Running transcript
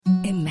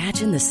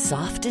Imagine the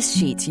softest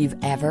sheets you've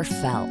ever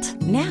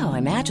felt. Now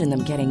imagine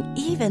them getting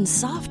even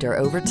softer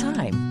over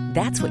time.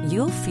 That's what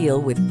you'll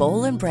feel with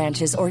Boll and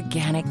Branch's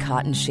organic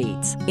cotton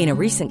sheets. In a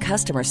recent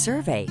customer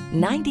survey,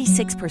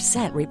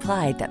 96%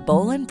 replied that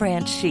Boll and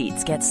Branch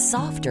sheets get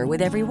softer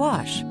with every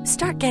wash.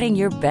 Start getting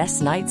your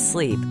best night's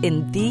sleep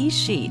in these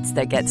sheets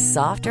that get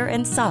softer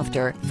and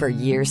softer for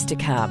years to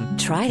come.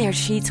 Try their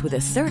sheets with a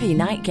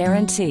 30-night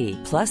guarantee.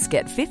 Plus,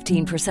 get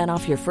 15%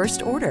 off your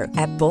first order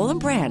at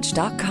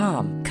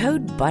bollandbranch.com.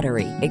 Code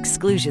BUTTERY.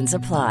 Exclusions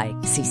apply.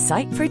 See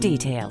site for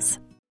details.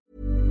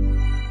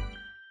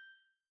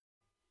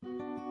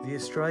 The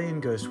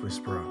Australian Ghost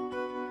Whisperer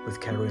with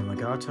Katerina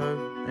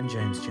Legato and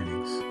James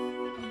Jennings.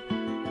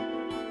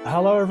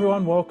 Hello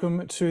everyone,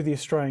 welcome to the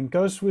Australian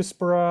Ghost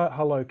Whisperer.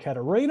 Hello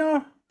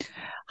Katerina.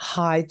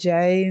 Hi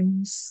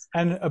James.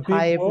 And a big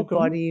Hi welcome.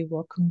 everybody,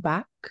 welcome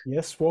back.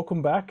 Yes,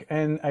 welcome back.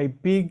 And a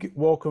big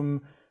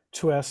welcome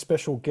to our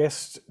special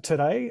guest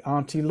today,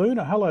 Auntie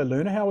Luna. Hello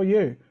Luna, how are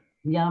you?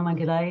 Yama,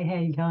 g'day. How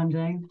you going,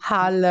 James?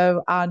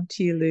 Hello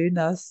Auntie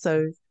Luna,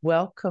 so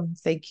welcome.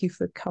 Thank you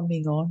for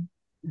coming on.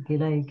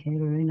 G'day,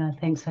 Katerina.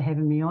 Thanks for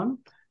having me on.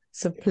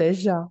 It's a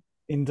pleasure.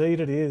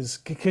 Indeed it is.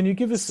 Can you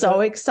give us...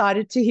 So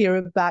excited to hear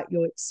about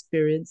your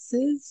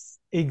experiences.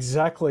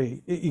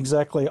 Exactly.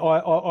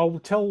 I'll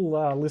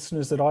tell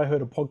listeners that I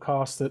heard a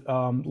podcast that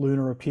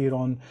Luna appeared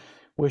on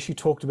where she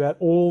talked about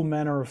all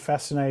manner of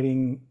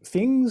fascinating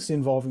things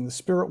involving the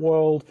spirit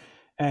world.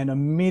 And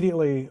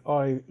immediately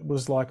I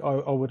was like,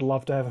 I would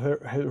love to have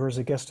her as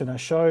a guest in our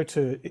show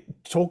to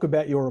talk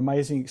about your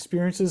amazing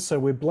experiences. So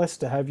we're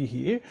blessed to have you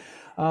here.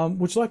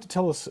 Would you like to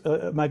tell us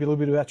maybe a little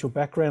bit about your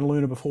background,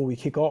 Luna, before we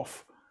kick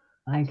off?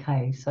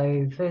 Okay,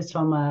 so first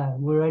I'm a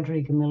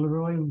Wiradjuri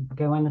Gamilaroi,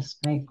 Goanna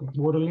Snake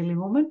Water Lily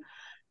woman.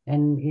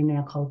 And in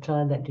our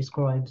culture that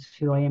describes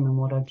who I am and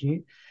what I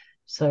do.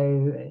 So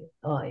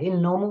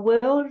in normal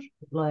world,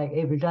 like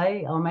every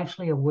day, I'm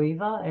actually a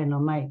weaver and I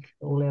make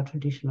all our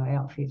traditional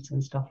outfits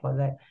and stuff like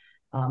that.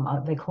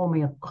 They call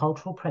me a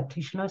cultural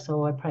practitioner,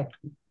 so I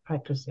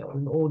practice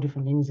all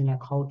different things in our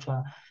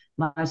culture,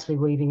 mostly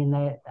weaving in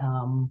that.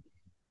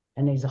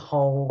 And there's a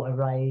whole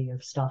array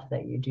of stuff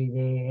that you do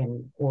there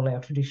and all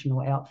our traditional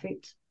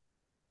outfits.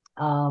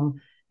 But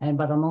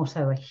I'm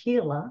also a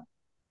healer.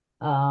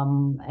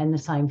 And the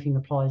same thing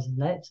applies in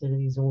that. So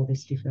there's all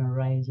these different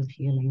arrays of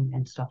healing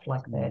and stuff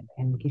like that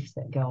and gifts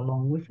that go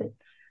along with it.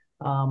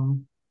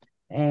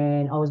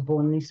 And I was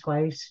born this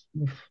way,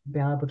 be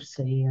able to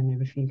see and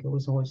everything. It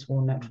was always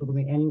more natural to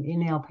me. And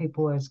in our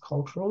people as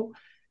cultural,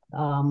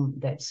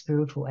 that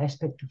spiritual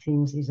aspect of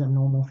things is a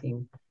normal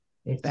thing.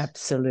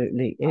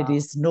 Absolutely. It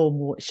is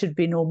normal. It should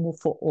be normal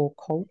for all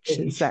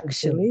cultures,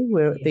 actually,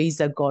 where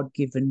these are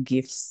God-given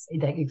gifts.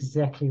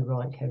 Exactly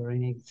right,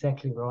 Katerina,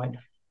 exactly right.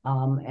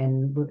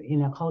 And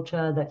in our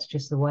culture, that's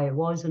just the way it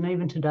was. And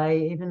even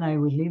today, even though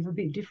we live a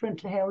bit different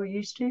to how we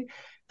used to,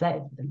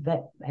 that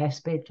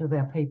aspect of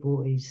our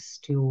people is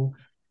still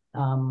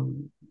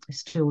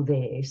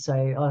there.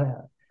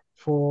 So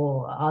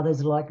for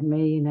others like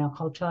me in our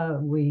culture,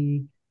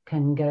 we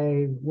can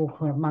go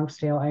walk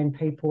amongst our own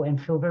people and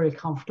feel very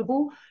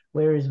comfortable,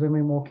 whereas when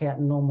we walk out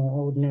in normal,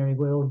 ordinary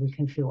world, we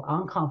can feel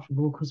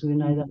uncomfortable because we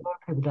know that a lot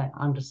of people don't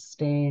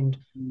understand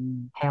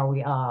how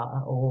we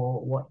are or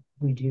what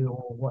we do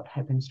or what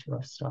happens to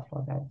us, stuff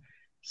like that.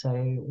 So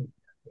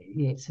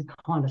yeah, it's a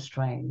kind of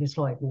strange. It's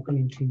like walking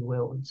in two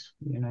worlds,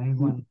 you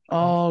know.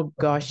 Oh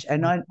gosh,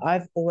 and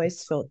I've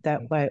always felt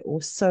that way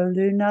also,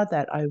 Luna,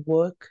 that I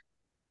work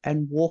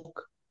and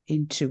walk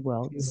into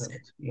worlds.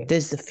 Yeah.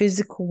 There's the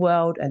physical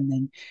world and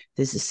then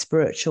there's the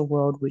spiritual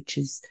world, which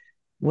is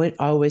what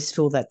I always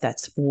feel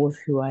that's more of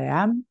who I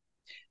am.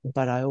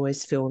 But I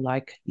always feel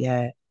like,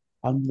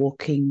 I'm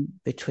walking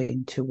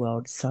between two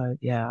worlds. So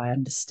yeah, I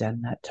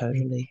understand that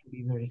totally. It can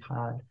be very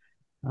hard.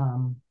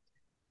 And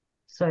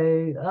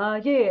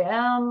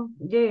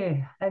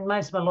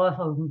most of my life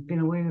I've been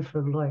a weaver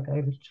for like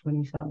over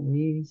 20-something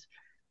years.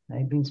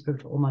 I've been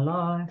spiritual all my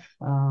life.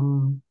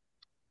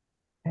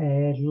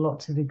 Had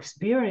lots of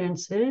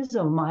experiences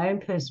of my own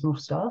personal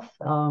stuff.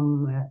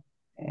 And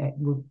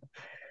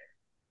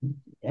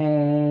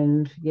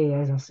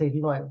as I said,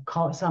 like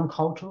some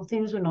cultural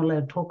things we're not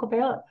allowed to talk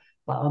about,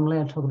 but I'm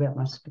allowed to talk about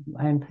my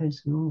own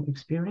personal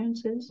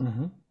experiences.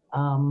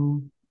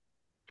 And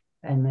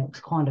that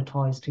kind of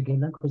ties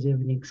together because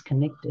everything's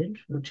connected,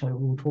 which I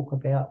will talk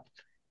about.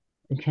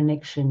 The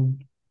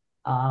connection.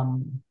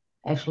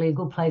 Actually, a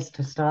good place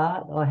to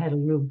start. I had a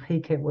little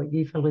peek at what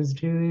you fellas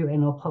do,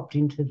 and I popped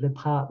into the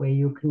part where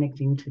you're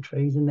connecting to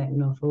trees and that,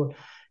 and I thought,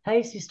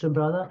 hey, sister,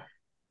 brother,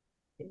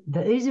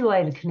 the easy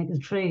way to connect the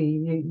tree,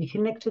 you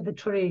connect to the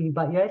tree,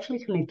 but you're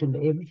actually connected to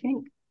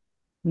everything.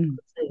 The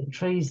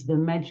trees, the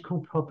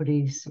magical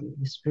properties,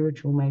 the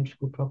spiritual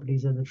magical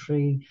properties of the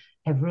tree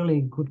have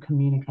really good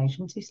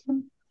communication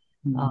system.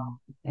 And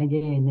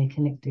they're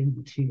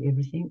connected to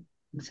everything.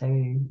 So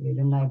it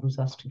enables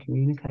us to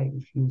communicate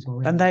with things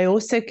already. And they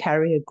also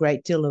carry a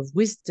great deal of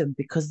wisdom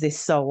because they're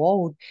so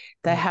old.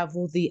 They have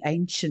all the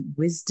ancient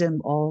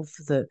wisdom of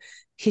the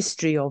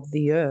history of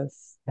the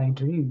earth. they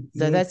do.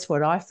 So that's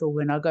what I feel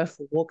when I go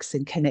for walks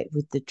and connect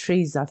with the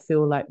trees. I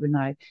feel like when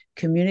I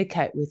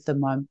communicate with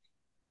them, I'm,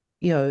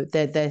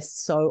 they're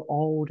so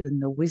old,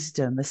 and the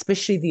wisdom,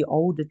 especially the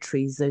older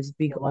trees, those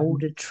big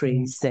older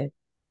trees that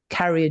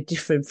carry a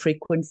different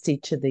frequency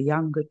to the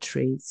younger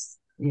trees.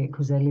 Yeah,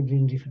 because they lived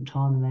in a different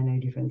time and they know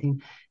different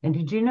things. And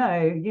did you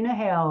know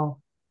how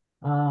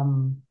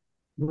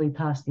we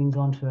pass things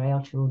on to our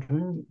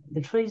children?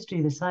 The trees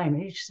do the same.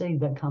 Each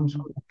seed that comes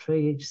from the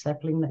tree, each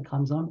sapling that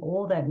comes on,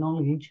 all that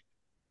knowledge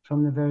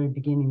from the very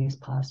beginning is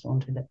passed on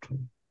to that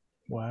tree.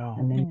 Wow.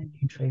 And then the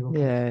new tree will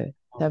come.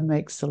 That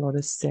makes a lot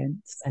of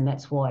sense. And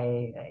that's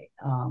why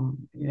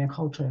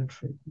culture,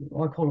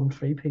 I call them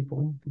tree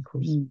people,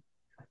 because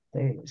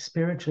they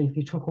spiritually, if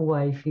you took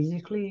away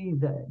physically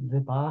the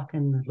bark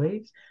and the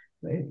leaves,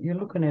 you're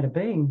looking at a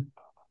being.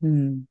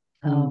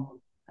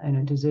 And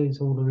it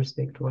deserves all the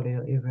respect what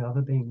every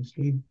other being's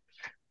did.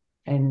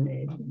 And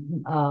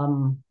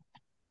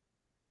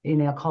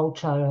in our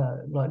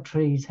culture, like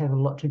trees have a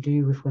lot to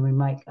do with when we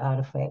make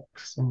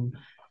artifacts and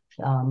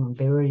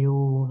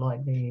burial,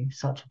 like they're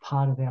such a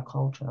part of our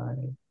culture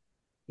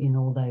in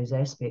all those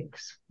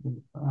aspects.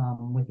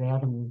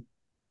 Without them,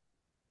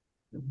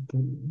 it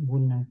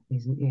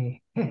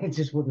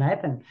just wouldn't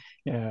happen.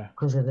 Yeah,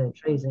 because of the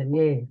trees. And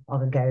I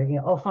could go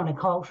off on a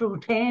cultural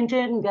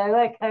tangent and go,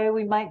 okay,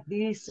 we make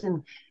this,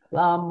 and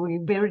we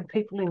buried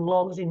people in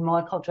logs in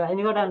my culture. And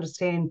you got to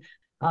understand,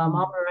 I'm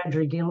a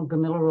Wiradjuri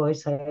Gamilaroi,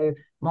 so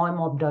my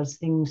mob does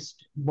things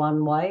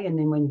one way, and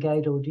then when you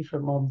go to a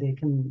different mob, there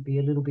can be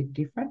a little bit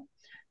different,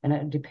 and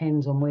it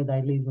depends on where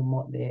they live and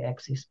what they're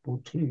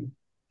accessible to.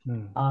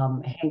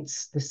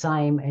 Hence, the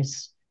same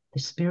as the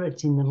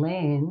spirits in the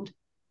land.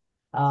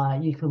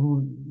 You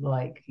can,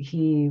 like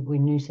here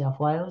in New South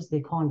Wales,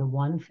 they're kind of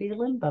one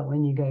feeling, but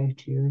when you go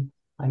to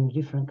a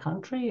different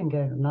country and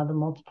go to another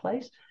mob's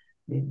place,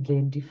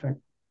 they're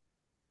different.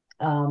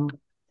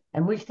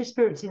 And with the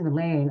spirits in the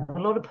land, a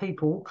lot of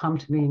people come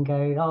to me and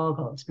go, oh, I've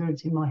got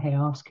spirits in my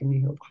house, can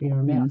you help clear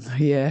them out?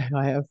 Yeah,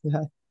 I have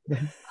that.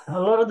 A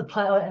lot of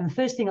and the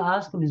first thing I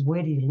ask them is,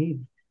 where do you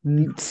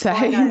live?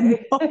 Same.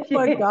 Oh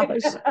my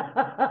gosh.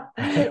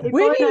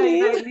 Where do you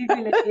live? They live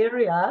in an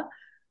area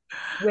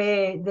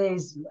where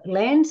there's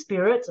land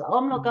spirits,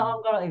 I'm not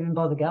going to even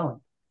bother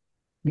going,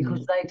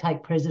 because they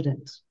take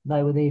precedence.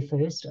 They were there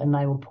first, and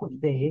they were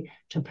put there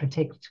to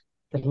protect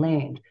the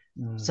land.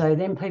 So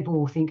then people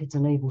will think it's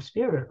an evil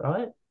spirit,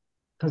 right?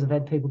 Because I've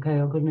had people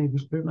go, I've got an evil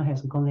spirit in my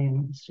house. I've gone there,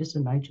 and it's just a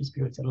nature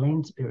spirit. It's a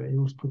land spirit. It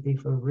was put there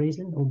for a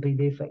reason. It will be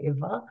there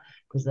forever,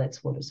 because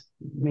that's what it's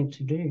meant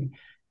to do.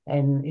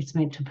 And it's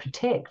meant to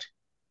protect.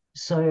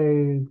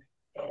 So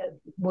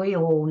we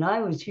all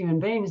know as human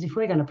beings, if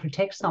we're going to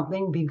protect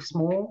something, big,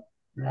 small,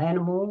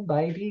 animal,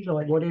 baby,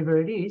 like whatever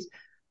it is,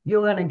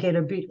 you're going to get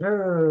a bit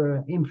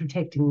in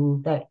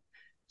protecting that.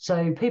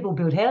 So people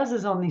build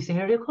houses on this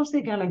area, of course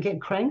they're going to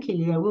get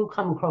cranky. We'll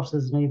come across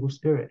as an evil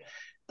spirit,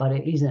 but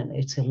it isn't.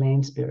 It's a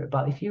land spirit.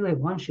 But if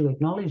once you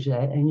acknowledge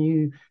that and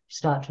you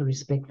start to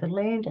respect the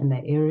land and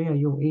the area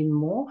you're in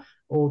more,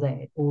 all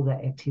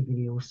that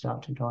activity will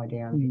start to die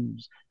down.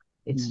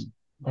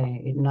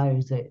 It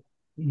knows that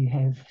you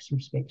have some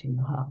respect in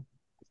your heart.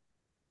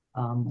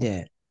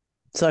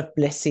 It's like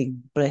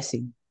blessing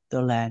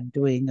the land,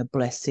 doing a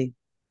blessing.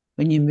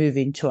 When you move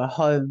into a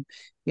home,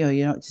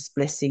 you're not just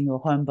blessing your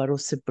home, but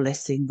also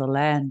blessing the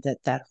land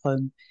that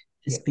home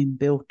has been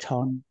built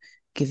on,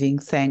 giving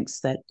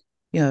thanks that,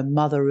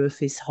 Mother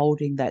Earth is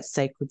holding that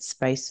sacred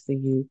space for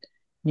you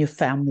and your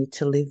family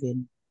to live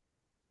in.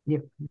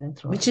 Yep,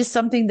 that's right. Which is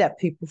something that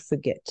people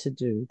forget to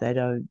do. They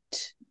don't.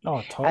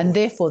 Oh, totally. And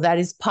therefore, that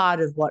is part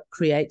of what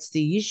creates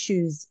the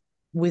issues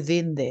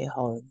within their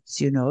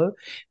homes,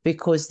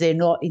 because they're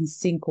not in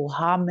sync or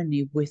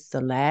harmony with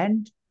the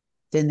land.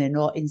 Then they're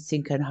not in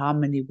sync and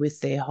harmony with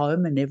their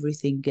home, and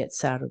everything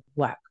gets out of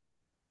whack.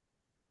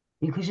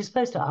 Because you're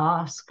supposed to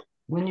ask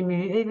when you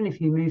move. Even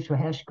if you move to a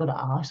house, you've got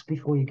to ask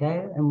before you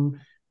go. And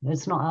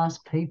it's not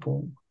ask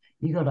people.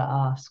 You got to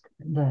ask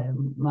the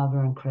Mother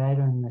and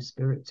Creator and the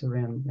spirits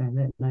around, and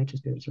the nature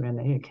spirits around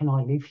there. Can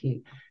I live here?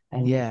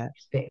 And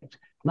respect.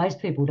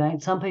 Most people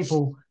don't. Some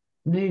people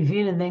move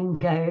in and then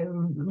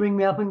ring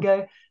me up and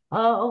go,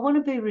 I want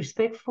to be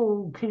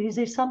respectful. Is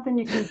there something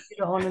you can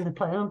get on in the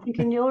place? I'm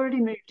thinking, you already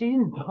moved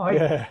in. What are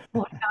you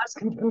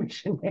asking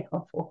permission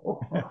now for?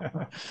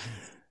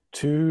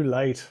 Too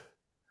late.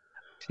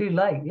 Too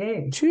late,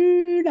 yeah.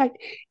 Too late.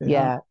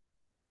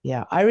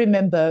 Yeah. I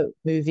remember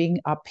moving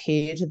up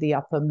here to the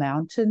upper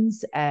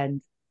mountains and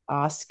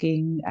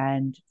asking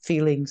and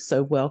feeling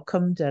so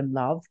welcomed and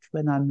loved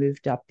when I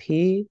moved up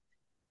here.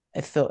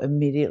 I felt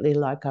immediately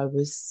like I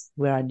was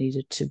where I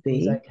needed to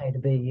be. It was okay to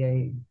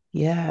be,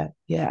 Yeah,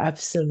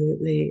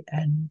 absolutely.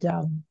 And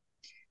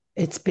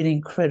it's been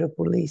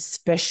incredibly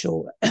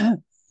special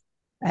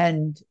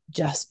and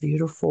just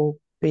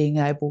beautiful being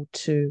able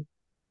to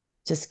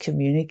just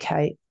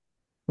communicate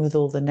with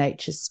all the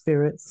nature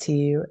spirits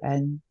here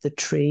and the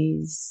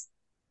trees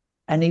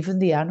and even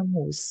the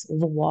animals, all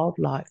the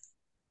wildlife.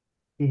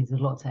 Yeah, there's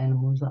lots of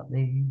animals up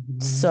there.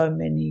 So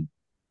many.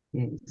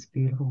 Yeah, it's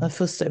beautiful. I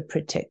feel so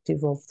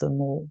protective of them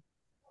all.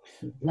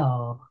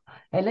 No,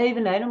 and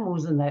even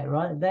animals and that,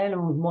 right? The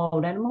animals,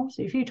 wild animals.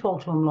 If you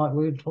talk to them like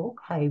we would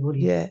talk, hey, what are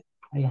you? Yeah,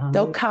 are you hungry?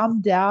 they'll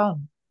calm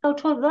down.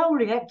 They'll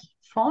react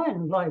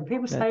fine. Like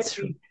people say That's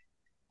to me,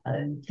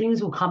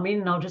 things will come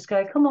in, and I'll just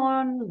go, "Come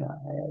on!"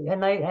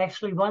 And they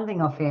actually, one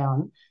thing I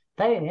found,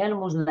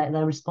 animals and that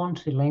they respond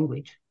to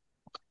language,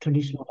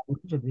 traditional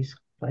language of this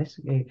place.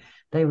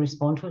 They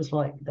respond to it. It's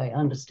like they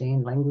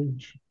understand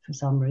language for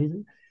some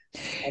reason.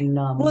 And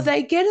Well,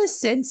 they get a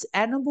sense,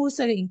 animals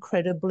are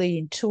incredibly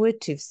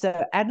intuitive.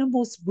 So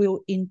animals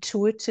will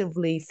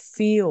intuitively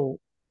feel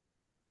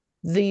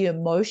the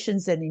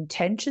emotions and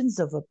intentions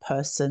of a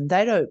person.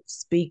 They don't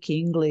speak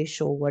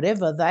English or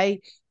whatever.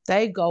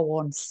 They go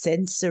on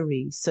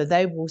sensory. So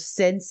they will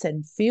sense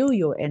and feel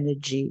your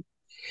energy.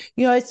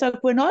 You know, it's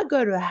like when I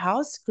go to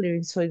house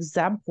clearings, for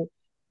example,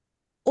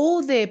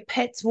 all their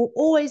pets will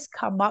always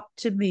come up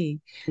to me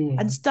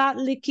and start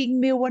licking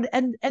me.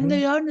 And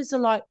the owners are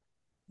like,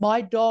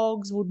 my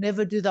dogs will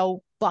never do,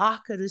 they'll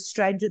bark at a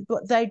stranger,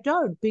 but they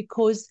don't,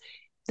 because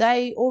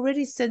they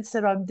already sense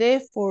that I'm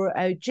there for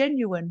a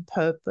genuine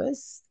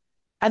purpose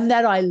and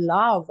that I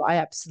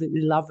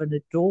absolutely love and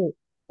adore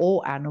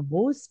all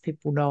animals.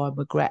 People know I'm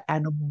a great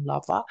animal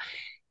lover.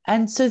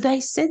 And so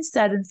they sense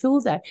that and feel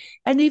that.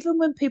 And even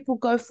when people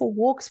go for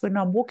walks, when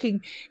I'm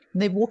walking,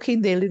 and they're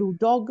walking their little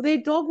dog, their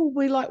dog will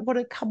be like, want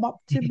to come up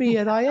to me,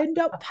 and I end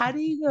up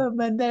patting them,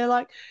 and they're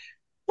like,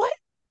 what?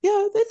 You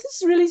know, there's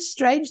this really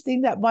strange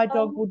thing that my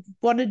dog would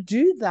want to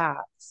do that.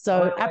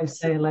 So I always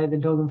say hello to the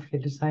dog and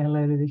forget to say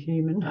hello to the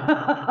human.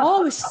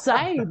 Oh,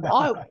 same.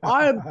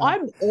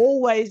 I'm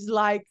always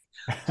like,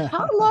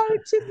 hello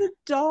to the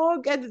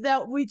dog, and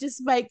that we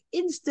just make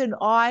instant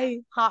eye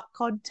heart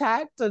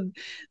contact, and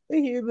the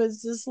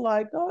human's just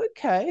like, oh,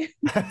 okay.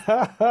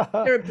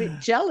 They're a bit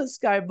jealous,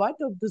 going, my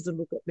dog doesn't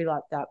look at me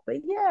like that. But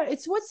yeah,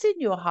 it's what's in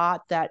your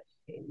heart that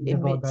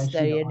emits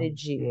the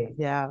energy.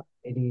 Yeah.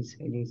 It is.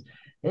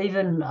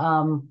 Even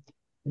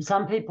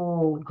some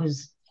people,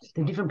 because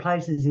the different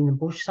places in the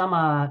bush, some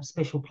are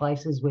special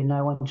places where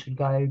no one should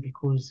go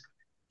because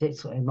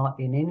it might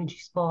be an energy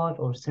spot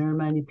or a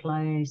ceremony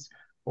place,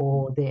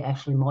 or there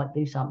actually might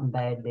be something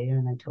bad there,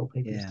 and they tell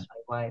people to stay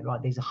away.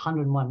 Right? There's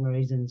 101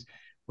 reasons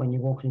when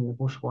you're walking in the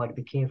bush why to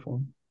be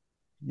careful.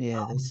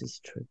 Yeah, this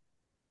is true.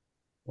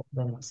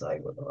 Then I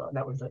say, well,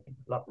 that was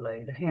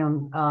lovely. The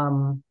hound.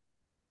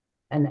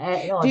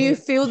 Do you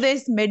feel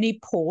there's many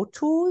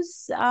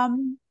portals?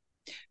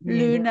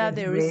 Luna,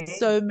 there is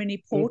so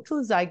many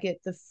portals. I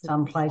get the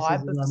some places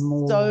vibe of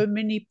more... so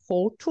many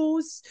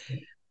portals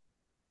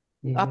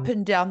up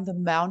and down the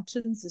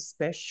mountains,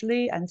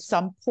 especially. And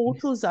some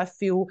portals I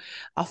feel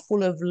are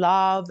full of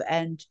love,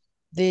 and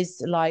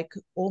there's like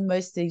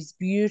almost these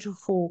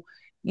beautiful,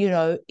 you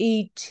know,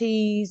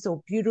 ETs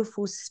or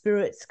beautiful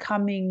spirits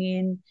coming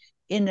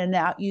in and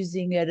out,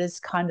 using it as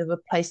kind of a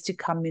place to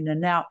come in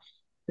and out.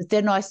 But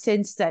then I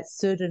sense that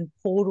certain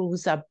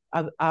portals are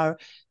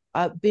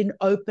been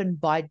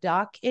opened by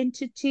dark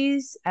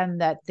entities,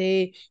 and that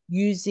they're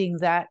using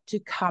that to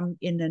come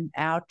in and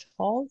out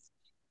of.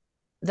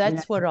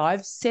 That's what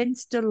I've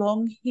sensed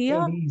along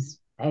here. It is.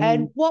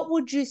 And what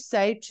would you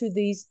say to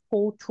these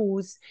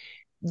portals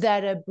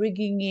that are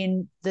bringing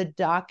in the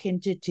dark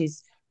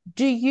entities?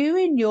 Do you,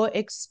 in your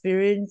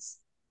experience,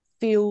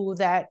 feel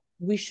that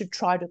we should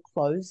try to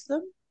close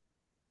them?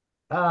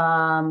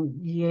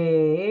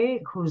 Yeah,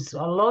 because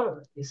a lot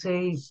of, you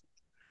see,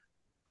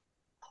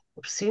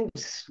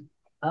 since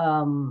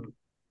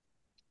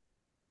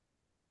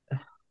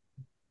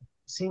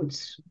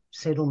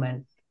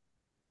settlement,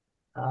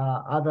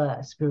 other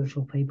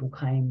spiritual people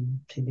came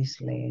to this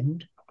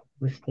land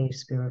with their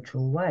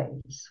spiritual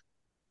ways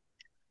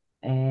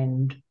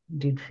and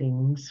did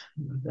things.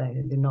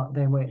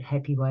 They weren't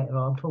happy way.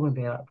 I'm talking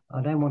about,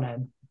 I don't want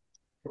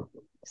to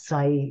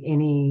say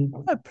any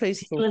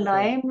particular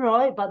name,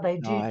 right? But they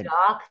do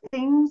dark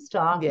things,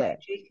 dark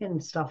magic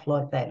and stuff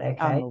like that. Okay,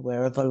 I'm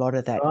aware of a lot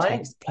of that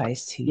takes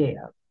place here.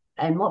 Yeah.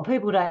 And what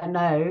people don't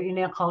know, in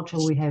our culture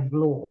we have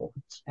laws,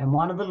 and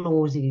one of the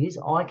laws is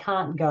I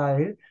can't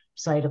go,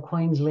 say, to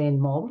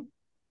Queensland Mob,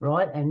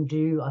 right, and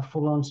do a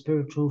full-on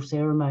spiritual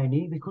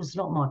ceremony because it's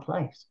not my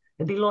place.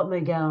 It'd be like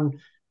me going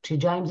to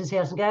James's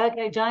house and go,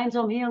 okay, James,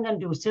 I'm here, I'm going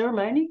to do a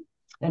ceremony,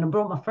 and I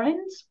brought my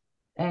friends,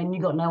 and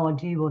you got no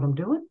idea what I'm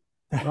doing,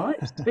 right?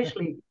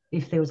 Especially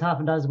if there was half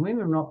a dozen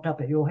women rocked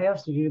up at your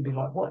house, and you'd be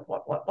like, what?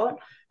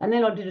 And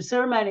then I did a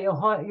ceremony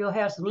at your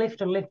house and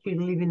left you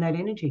to live in that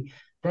energy.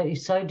 That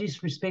is so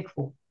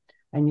disrespectful,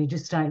 and you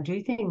just don't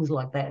do things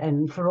like that.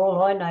 And for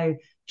all I know,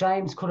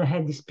 James could have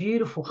had this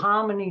beautiful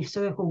harmony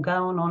circle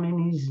going on in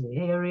his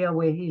area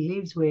where he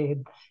lives, where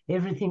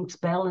everything's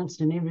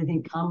balanced and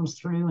everything comes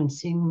through and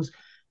sings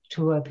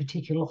to a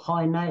particular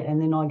high note, and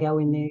then I go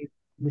in there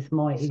with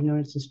my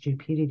ignorance and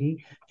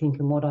stupidity,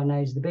 thinking what I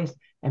know is the best,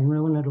 and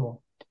ruin it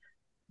all.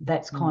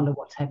 That's kind of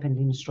what's happened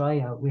in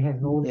Australia. We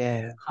have all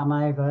come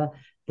over.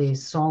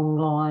 There's song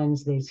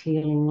lines, there's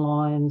healing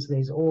lines,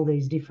 there's all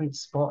these different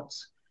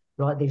spots,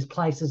 right? There's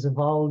places of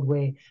old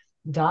where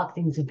dark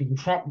things have been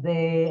trapped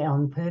there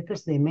on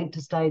purpose. They're meant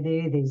to stay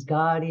there. There's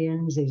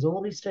guardians. There's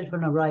all this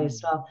different array of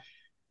stuff.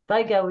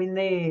 They go in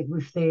there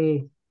with their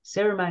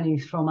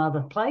ceremonies from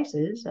other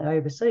places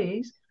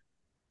overseas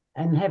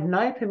and have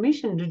no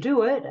permission to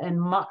do it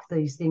and muck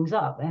these things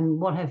up. And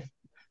what have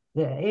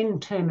the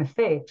end-term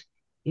effect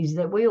is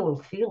that we all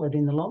feel it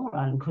in the long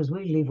run because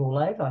we live all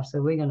over.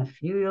 So we're going to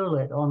feel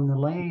it on the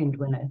land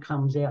when it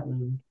comes out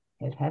and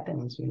it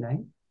happens, you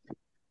know.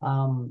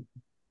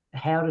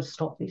 How to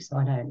stop this,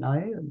 I don't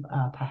know.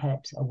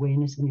 Perhaps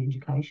awareness and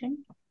education.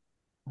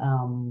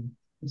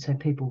 So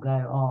people go,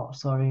 oh,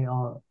 sorry,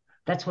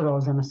 that's what I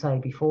was going to say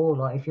before.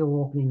 Like if you're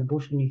walking in the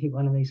bush and you hit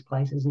one of these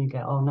places and you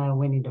go, oh, no, I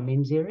went into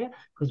men's area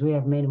because we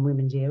have men and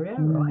women's area,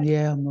 right?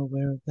 Yeah, I'm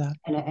aware of that.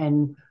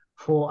 And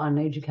for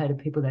uneducated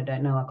people that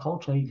don't know our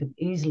culture, you could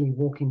easily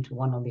walk into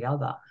one or the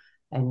other.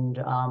 And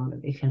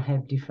it can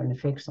have different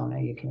effects on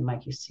you. It can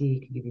make you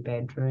sick, give you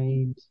bad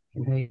dreams,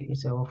 you can hurt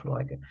yourself,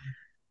 like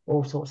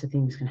all sorts of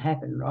things can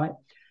happen, right?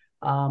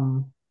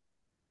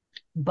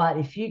 But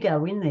if you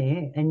go in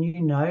there and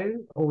you know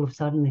all of a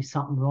sudden there's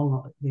something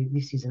wrong,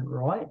 this isn't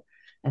right,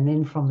 and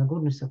then from the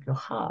goodness of your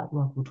heart,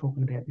 like we were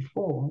talking about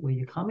before, where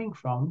you're coming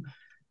from,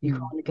 you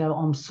kind of go,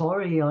 I'm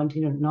sorry, I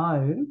didn't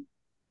know.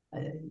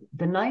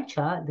 The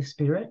nature, the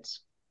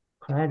spirits,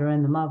 Creator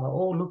and the Mother,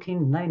 all look in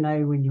and they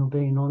know when you're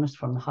being honest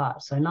from the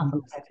heart. So nothing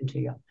will happen to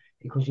you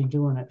because you're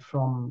doing it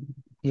from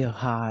your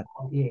heart.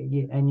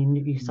 Yeah. And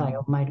you say,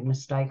 I've made a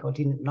mistake, I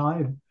didn't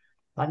know.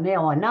 But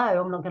now I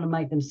know I'm not going to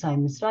make the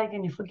same mistake,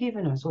 and you're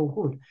forgiven. It's all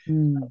good.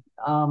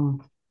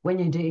 When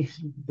you do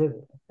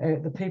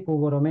the people,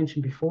 what I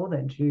mentioned before,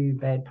 that do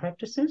bad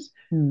practices,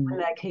 when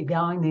they keep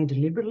going there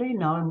deliberately,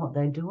 knowing what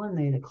they're doing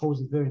there, that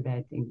causes very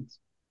bad things.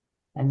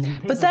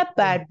 But that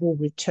bad will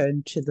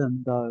return to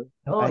them, though.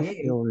 I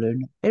feel,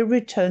 Luna. It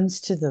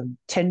returns to them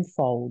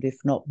tenfold, if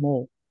not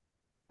more.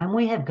 And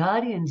we have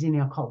guardians in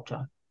our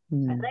culture,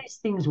 and these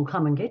things will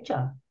come and get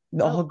you.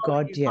 Oh,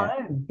 God, yeah.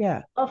 Home.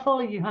 Yeah. They'll follow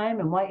you home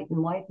and wait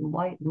and wait and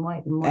wait and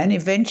wait and wait. And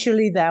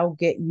eventually they'll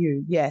get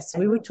you. Yes,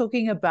 we were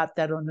talking about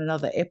that on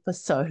another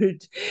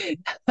episode.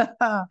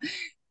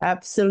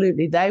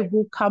 Absolutely. They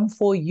will come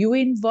for you.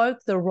 Invoke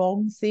the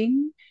wrong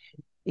thing,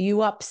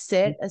 you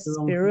upset a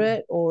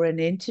spirit or an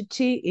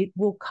entity, it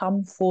will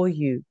come for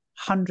you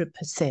 100%.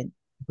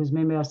 Because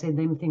remember I said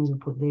them things are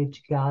put there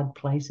to guard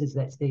places.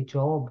 That's their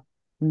job.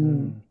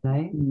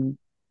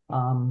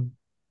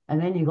 And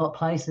then you've got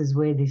places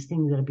where there's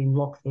things that have been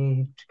locked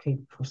there to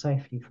keep for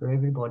safety for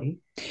everybody.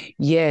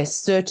 Yes,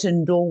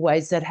 certain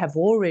doorways that have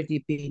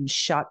already been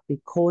shut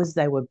because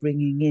they were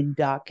bringing in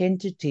dark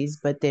entities.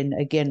 But then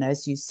again,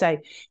 as you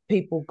say,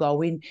 people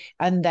go in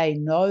and they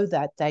know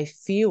that, they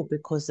feel,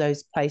 because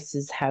those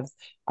places have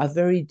a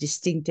very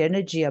distinct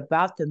energy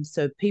about them.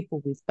 So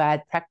people with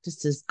bad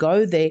practices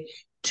go there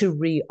to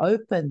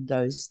reopen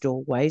those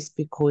doorways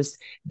because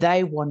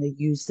they want to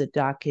use the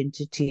dark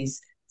entities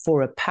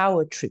for a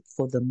power trip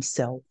for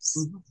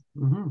themselves.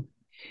 And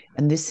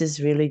this is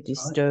really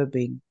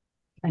disturbing.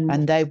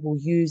 And they will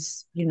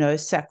use,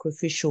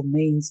 sacrificial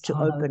means to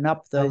open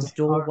up those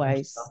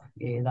doorways.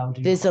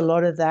 There's a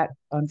lot of that,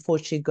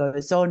 unfortunately,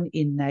 goes on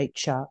in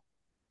nature.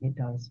 It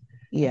does.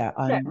 Yeah.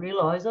 I don't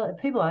realise that.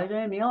 People ask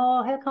me,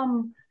 how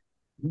come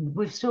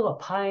we've still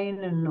got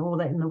pain and all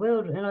that in the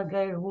world? And I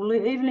go, well,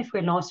 even if we're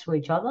nice to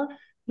each other,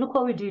 look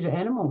what we do to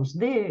animals.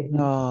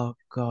 Oh,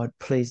 God,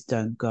 please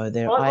don't go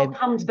there. What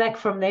comes back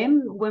from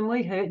them when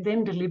we hurt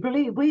them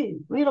deliberately, we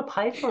got to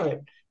pay for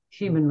it,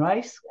 human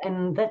race,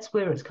 and that's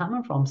where it's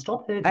coming from.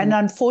 Stop hurting. And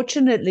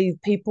unfortunately,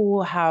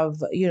 people have,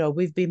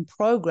 we've been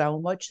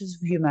programmed, much as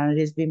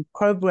humanity has been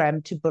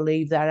programmed to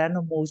believe that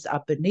animals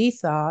are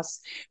beneath us,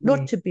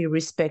 not to be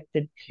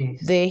respected.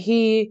 Yes. They're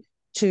here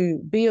to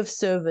be of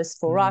service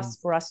for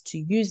us to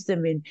use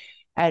them in,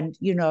 and,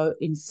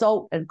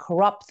 insult and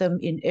corrupt them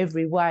in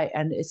every way.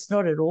 And it's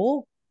not at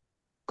all.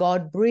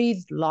 God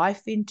breathed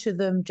life into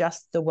them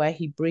just the way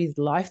he breathed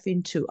life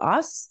into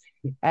us.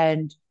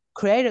 And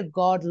Creator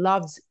God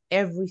loves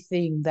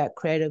everything that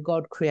Creator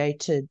God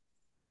created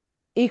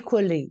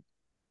equally.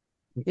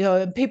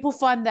 And people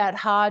find that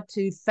hard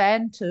to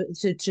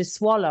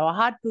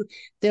swallow.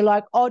 They're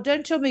like, oh,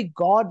 don't tell me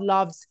God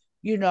loves,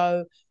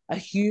 an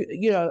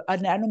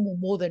animal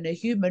more than a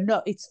human.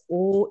 No, it's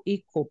all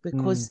equal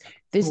because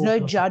there's no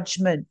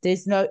judgment.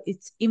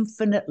 It's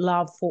infinite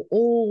love for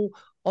all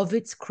of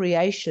its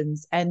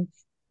creations. And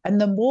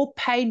the more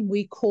pain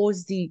we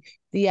cause the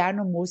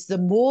animals, the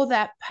more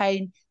that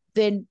pain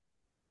then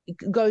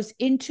goes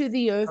into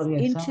the earth,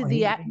 into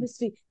the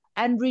atmosphere,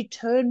 and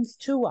returns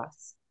to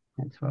us.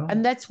 That's right.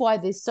 And that's why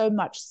there's so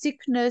much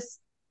sickness,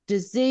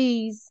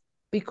 disease,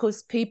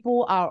 because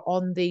people are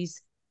on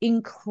these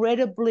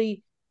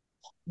incredibly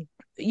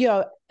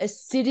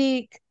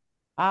acidic,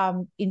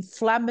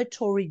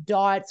 inflammatory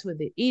diets where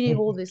they're eating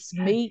all this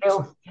meat.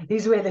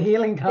 This is where the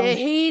healing comes. They're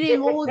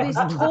eating all these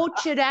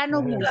tortured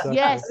animals.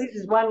 Yes. This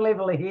is one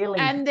level of healing.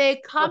 And they're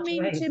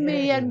coming to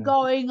me and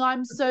going,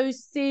 I'm so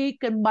sick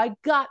and my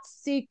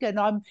gut's sick and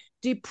I'm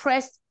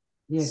depressed.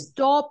 Yes.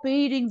 Stop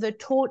eating the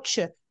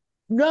torture.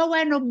 No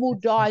animal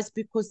dies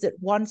because it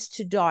wants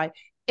to die.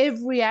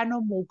 Every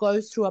animal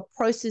goes through a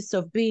process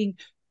of being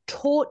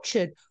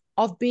tortured,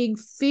 of being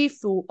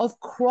fearful, of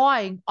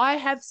crying. I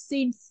have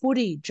seen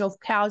footage of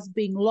cows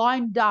being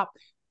lined up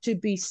to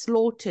be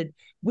slaughtered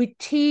with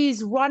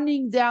tears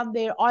running down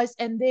their eyes,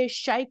 and they're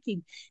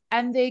shaking,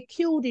 and they're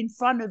killed in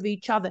front of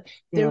each other.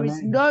 There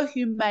is no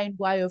humane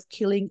way of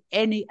killing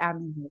any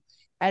animal.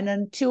 And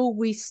until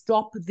we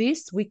stop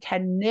this, we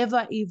can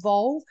never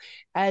evolve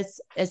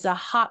as a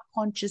heart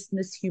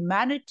consciousness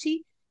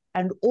humanity.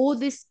 And all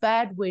this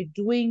bad we're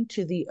doing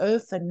to the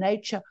earth and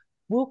nature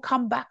will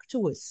come back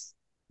to us.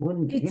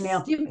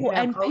 It's simple.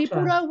 And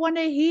people don't want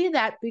to hear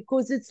that,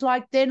 because it's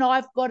like, then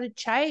I've got to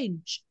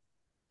change.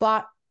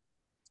 But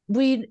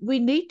we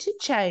need to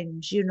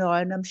change, you know,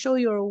 and I'm sure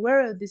you're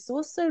aware of this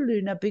also,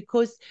 Luna,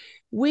 because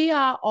we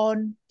are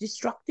on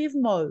destructive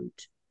mode.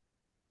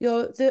 You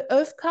know, the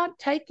earth can't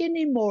take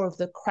any more of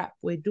the crap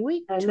we're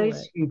doing. It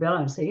needs to be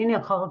balanced. In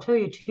our culture, I'll tell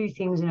you two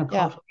things in our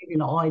culture, give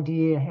you an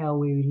idea how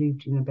we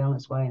lived in a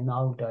balanced way in the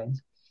old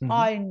days.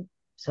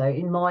 So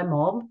in my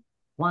mob,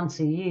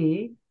 once a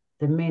year,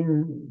 the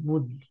men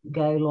would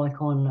go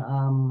like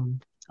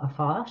on a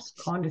fast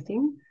kind of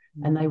thing,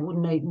 and they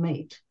wouldn't eat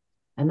meat.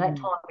 And that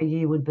time of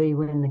year would be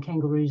when the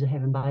kangaroos are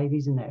having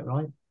babies and that,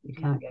 right? You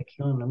can't go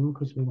killing them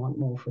because we want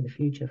more for the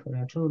future for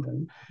our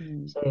children.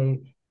 So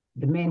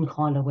the men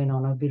kind of went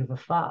on a bit of a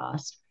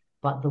fast,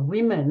 but the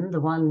women,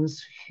 the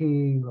ones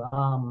who,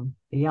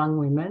 the young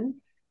women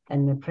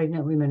and the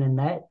pregnant women and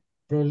that,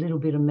 the little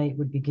bit of meat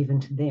would be given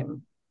to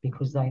them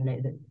because they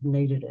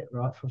needed it,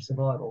 right, for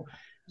survival.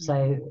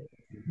 So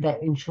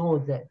that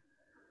ensured that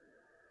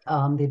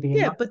there'd be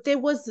enough. But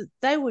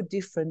they were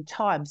different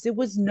times. There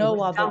was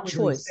no other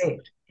choice.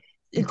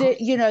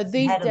 You know,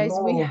 these days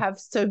we have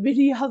so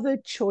many other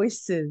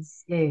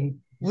choices.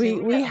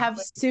 We have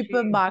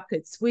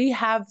supermarkets. We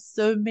have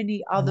so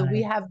many other.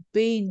 We have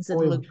beans and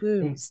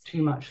legumes.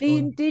 Too much. The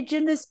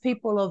indigenous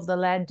people of the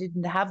land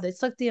didn't have this.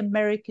 It's like the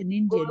American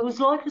Indian. Well, it was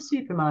like a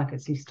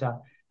supermarket, sister.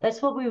 That's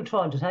what we were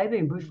trying to say.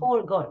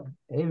 Before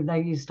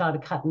they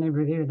started cutting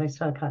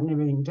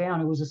everything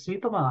down. It was a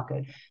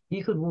supermarket.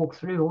 You could walk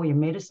through. All your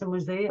medicine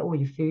was there. All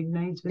your food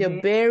needs were there.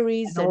 Your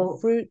berries and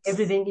fruits.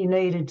 Everything you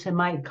needed to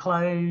make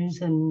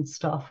clothes and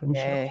stuff. And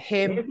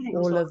hemp,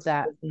 all of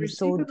that. It was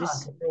all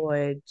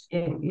destroyed.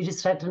 Yeah, you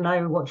just had to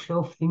know what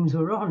shelf things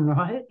were on,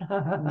 right?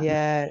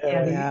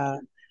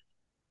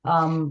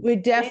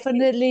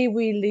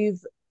 We live,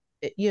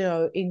 you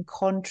know, in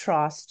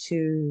contrast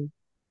to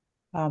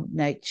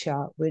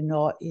nature. We're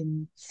not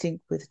in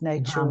sync with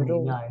nature at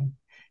all. No.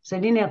 So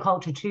in our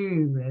culture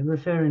too,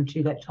 referring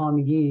to that time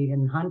of year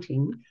and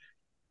hunting,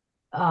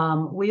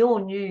 we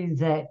all knew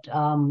that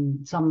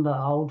some of the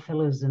old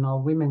fellas and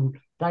old women,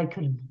 they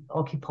could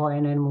occupy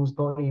an animal's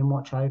body and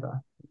watch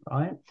over,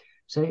 right?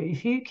 So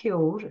if you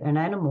killed an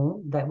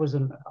animal that was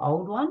an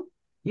old one,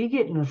 you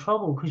get into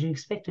trouble because you're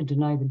expected to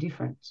know the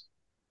difference,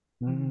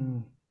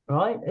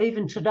 right?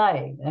 Even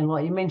today, and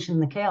like you mentioned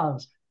the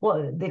cows,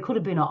 there could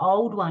have been an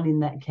old one in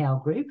that cow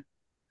group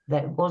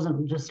that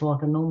wasn't just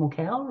like a normal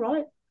cow,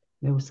 right?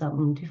 There was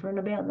something different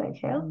about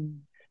that cow.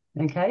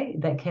 Okay,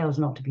 that cow's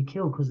not to be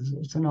killed because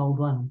it's an old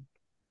one.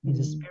 There's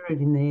a spirit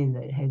in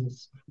there that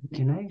has,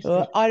 you know.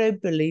 Well, I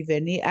don't believe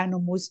any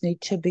animals need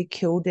to be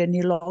killed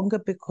any longer,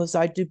 because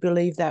I do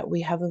believe that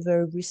we have a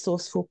very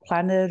resourceful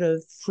planet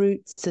of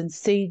fruits and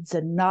seeds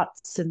and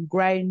nuts and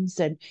grains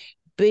and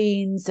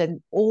beans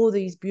and all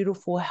these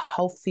beautiful,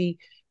 healthy,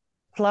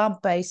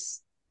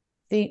 plant-based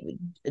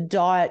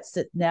diets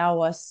that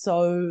now are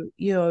so,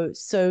 you know,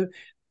 so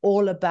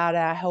all about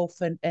our health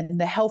and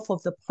the health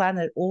of the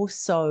planet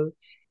also.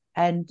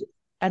 And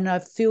I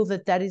feel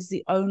that is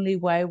the only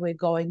way we're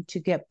going to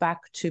get back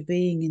to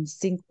being in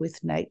sync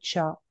with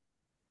nature.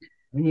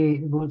 Yeah,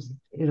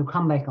 it'll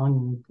come back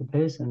on the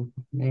person,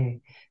 and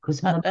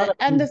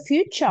the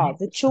future,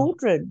 the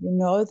children, you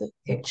know,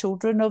 the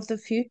children of the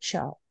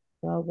future.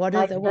 What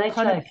kind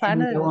of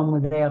planet? Go on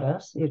without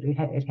us.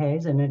 It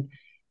has, and it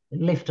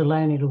left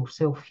alone, it'll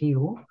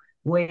self-heal.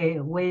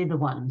 We're the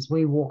ones.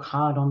 We walk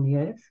hard on the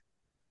earth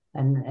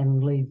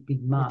and leave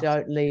big marks. We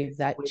don't leave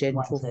that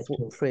gentle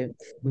footprint.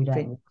 We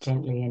don't walk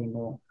gently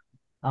anymore.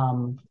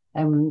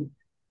 And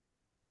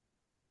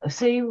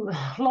see,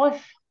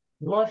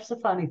 life's a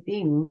funny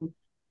thing,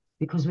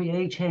 because we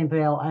each have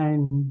our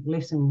own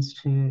lessons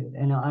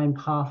and our own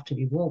path to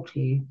be walked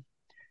here.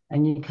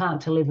 And you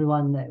can't tell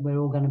everyone that we're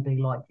all going to be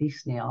like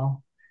this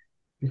now,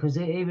 because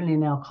even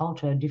in our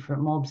culture,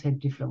 different mobs had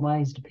different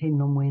ways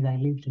depending on where they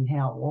lived and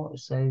how it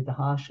was. So the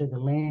harsher the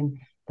land,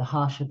 the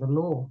harsher the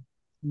law.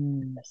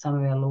 Some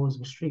of our laws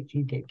were strict.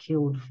 You'd get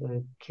killed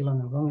for killing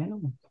the wrong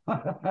animal.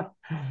 Wow.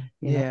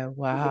 You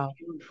get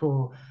killed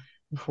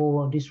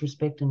for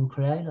disrespecting the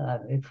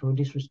Creator, for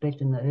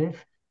disrespecting the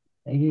earth.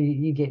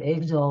 You get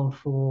exiled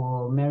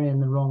for marrying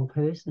the wrong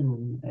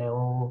person,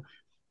 or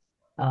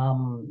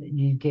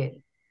you get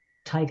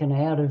taken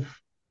out of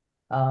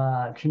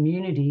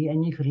community,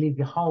 and you could live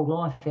your whole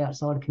life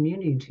outside of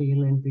community until you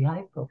learn to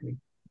behave properly.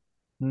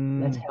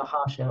 That's how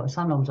harsh our.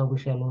 Sometimes I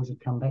wish our laws had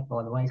come back,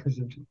 by the way, because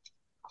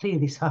clear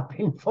this up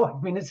in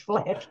 5 minutes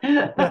flat.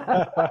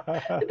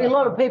 There'd be a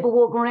lot of people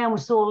walking around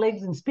with sore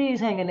legs and spears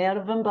hanging out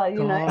of them, but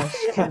Gosh,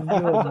 can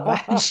you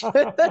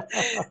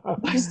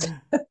imagine?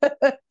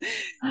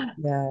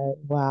 Yeah,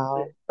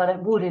 wow. But it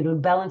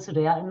would balance it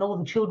out, and all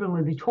the children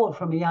would be taught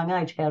from a young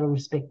age how to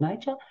respect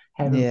nature,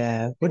 how to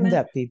Yeah, wouldn't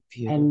that be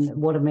beautiful? and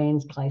what a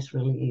man's place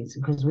really is,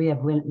 because we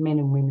have men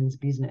and women's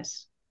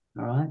business,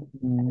 all right?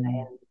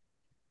 And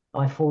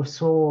I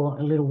foresaw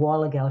a little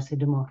while ago, I said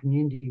to my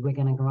community, we're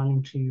going to run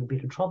into a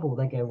bit of trouble.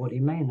 They go, what do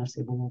you mean? I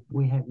said, well,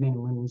 we have men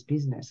and women's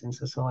business, and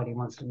society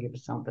wants to give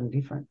us something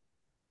different.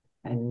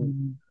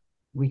 And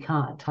we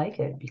can't take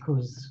it,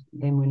 because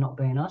then we're not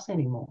being us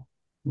anymore.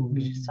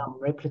 Which is some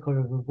replica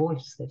of a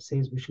voice that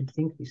says we should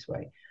think this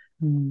way.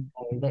 So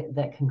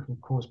that can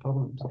cause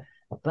problems.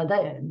 But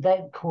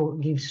that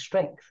gives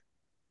strength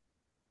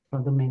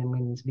for the men and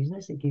women's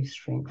business. It gives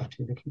strength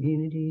to the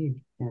community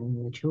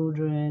and the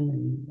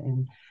children,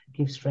 and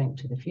gives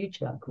strength to the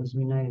future, because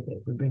we know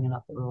that we're bringing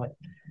up the right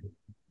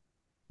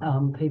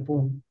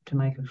people to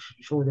make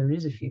sure there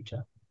is a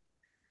future.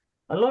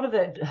 A lot of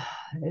it,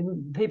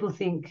 people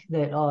think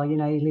that, you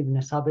live in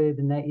a suburb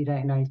and that you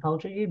don't know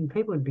culture.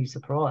 People would be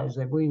surprised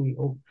that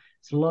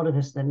it's a lot of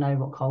us that know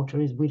what culture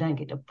is. We don't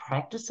get to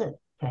practice it,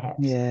 perhaps.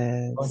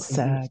 Yeah, like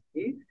sad.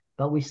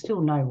 But we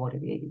still know what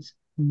it is.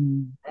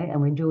 And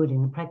we do it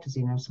in practice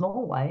in a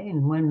small way.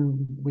 And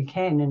when we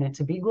can, and it's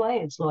a big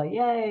way, it's like,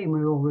 yay, and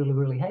we're all really,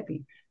 really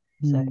happy.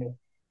 So,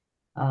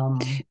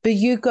 but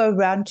you go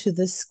around to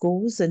the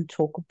schools and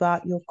talk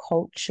about your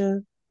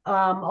culture?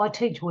 I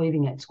teach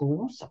weaving at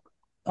schools.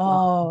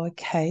 Oh,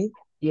 okay.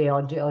 Yeah,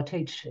 I do. I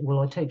teach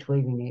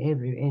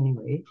weaving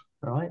anywhere,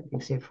 right?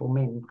 Except for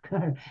men,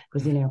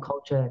 because in our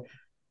culture,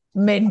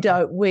 men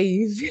don't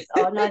weave.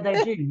 Oh no,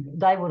 they do.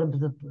 They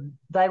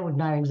would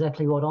know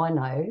exactly what I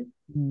know,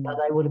 but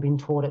they would have been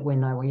taught it when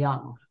they were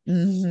young.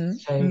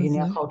 So in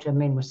our culture,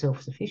 men were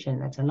self-sufficient.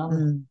 That's another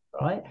thing,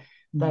 right?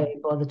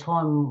 By the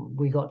time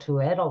we got to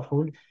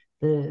adulthood,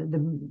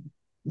 the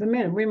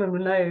men and women would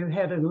know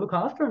how to look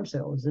after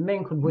themselves. The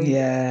men could weave.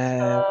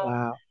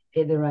 Wow.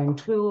 Get their own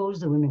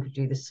tools. The women could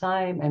do the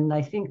same, and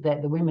they think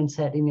that the women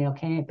sat in our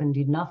camp and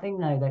did nothing.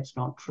 No, that's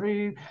not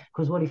true.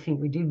 Because what do you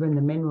think we did when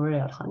the men were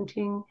out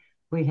hunting?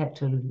 We had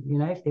to,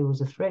 if there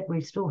was a threat,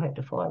 we still had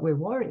to fight. We're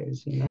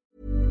warriors,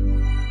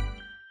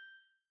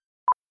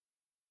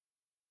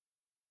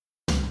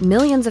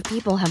 Millions of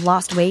people have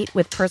lost weight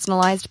with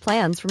personalized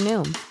plans from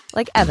Noom,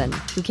 like Evan,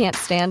 who can't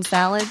stand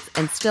salads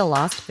and still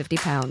lost 50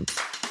 pounds.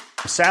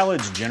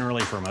 Salads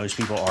generally for most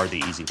people are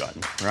the easy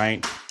button,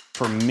 right?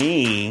 For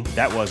me,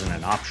 that wasn't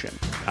an option.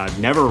 I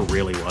never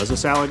really was a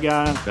salad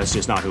guy. That's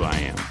just not who I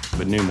am.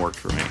 But Noom worked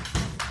for me.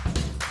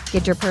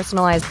 Get your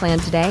personalized plan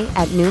today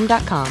at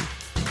Noom.com.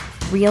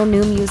 Real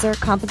Noom user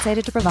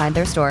compensated to provide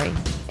their story.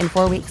 In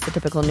 4 weeks, the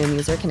typical Noom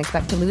user can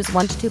expect to lose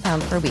 1 to 2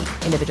 pounds per week.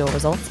 Individual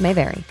results may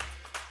vary.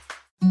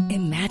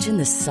 Imagine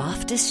the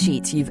softest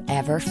sheets you've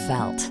ever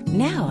felt.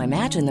 Now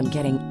imagine them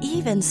getting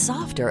even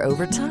softer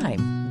over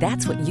time.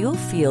 That's what you'll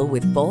feel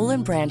with Boll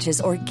 & Branch's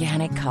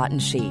organic cotton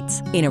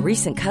sheets. In a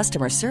recent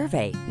customer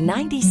survey,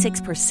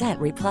 96%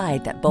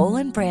 replied that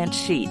Boll & Branch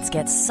sheets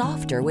get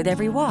softer with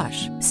every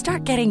wash.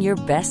 Start getting your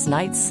best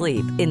night's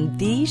sleep in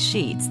these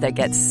sheets that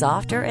get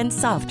softer and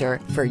softer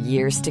for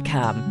years to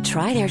come.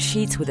 Try their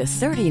sheets with a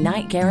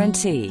 30-night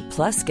guarantee.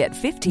 Plus, get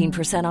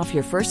 15% off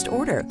your first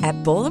order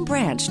at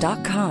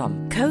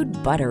bollandbranch.com. Code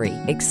BUTTERY.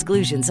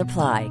 Exclusions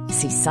apply.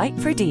 See site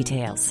for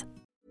details.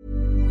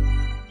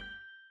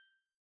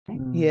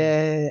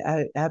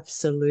 Yeah,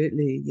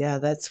 absolutely. Yeah,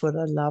 that's what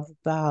I love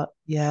about,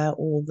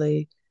 all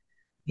the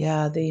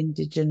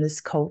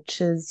indigenous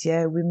cultures.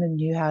 Yeah, women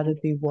knew how to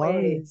be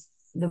warriors.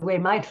 We're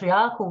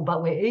matriarchal,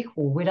 but we're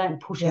equal. We don't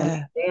push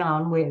them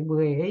down.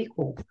 We're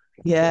equal.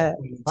 Yeah,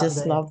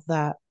 just love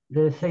that.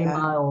 The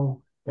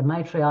female, the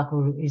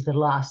matriarchal is the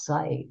last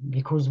say,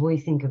 because we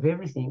think of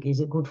everything. Is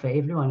it good for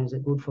everyone? Is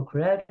it good for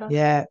creator?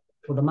 Yeah.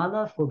 For the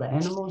mother, for the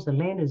animals, the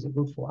land? Is it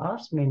good for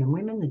us, men and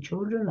women, the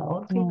children, the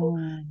old people?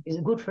 Is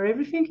it good for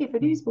everything? If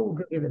it is, we'll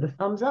give it a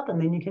thumbs up,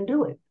 and then you can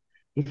do it.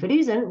 If it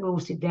isn't, we'll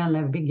sit down and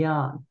have a big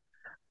yarn.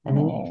 And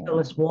then you tell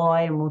us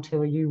why, and we'll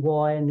tell you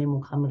why, and then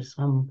we'll come to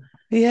some...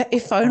 Yeah,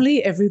 if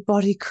only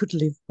everybody could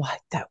live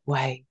like that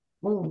way.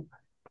 Well,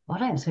 I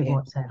don't see why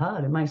it's so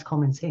hard. It makes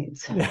common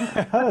sense.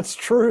 Yeah, that's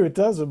true. It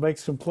does. It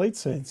makes complete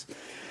sense.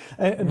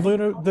 And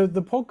Luna,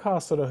 the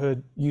podcast that I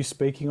heard you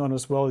speaking on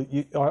as well,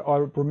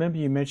 I remember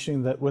you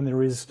mentioning that when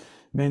there is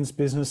men's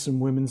business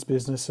and women's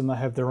business and they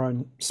have their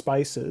own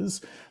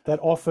spaces, that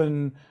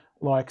often,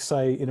 like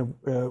say in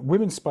a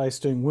women's space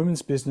doing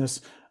women's business,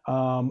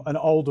 an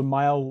older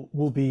male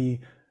will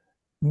be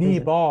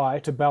nearby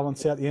to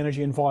balance out the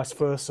energy and vice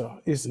versa.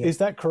 Is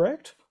that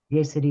correct?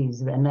 Yes, it is.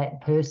 And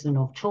that person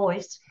of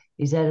choice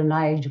is at an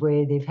age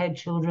where they've had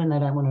children, they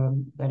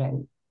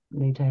don't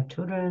need to have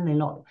children,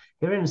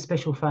 they're in a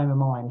special frame of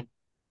mind,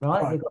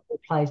 right? They've got their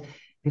place,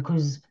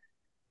 because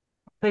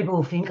people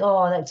will think,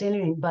 oh, that's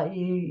anything, but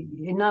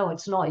you know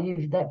it's not.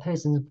 That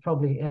person's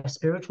probably a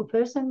spiritual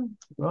person,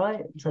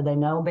 right? So they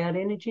know about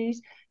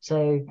energies.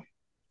 So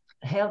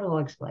how do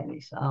I explain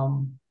this?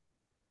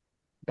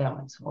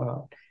 Balance, all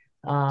right.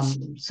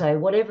 So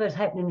whatever's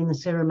happening in the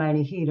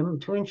ceremony here,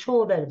 to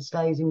ensure that it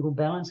stays in good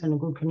balance and a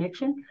good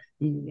connection,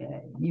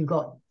 you've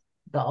got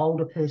the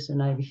older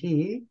person over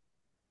here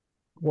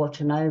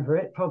watching over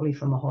it, probably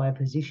from a higher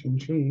position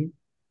too,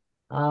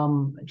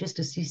 just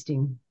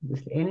assisting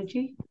with the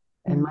energy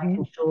and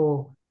making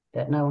sure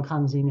that no one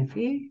comes in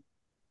interfere.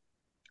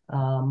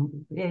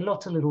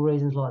 Lots of little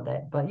reasons like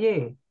that. But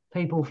yeah,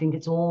 people think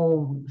it's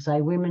all,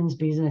 say, women's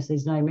business,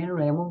 there's no men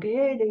around. Well,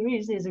 yeah, there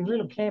is. There's a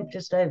little camp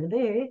just over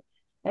there,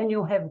 and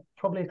you'll have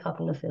probably a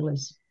couple of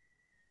fellas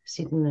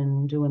sitting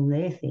and doing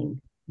their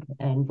thing,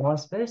 and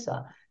vice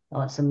versa.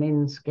 Like some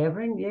men's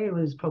gathering, it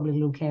was probably a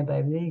little camp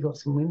over there. You got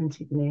some women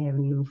sitting there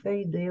having a little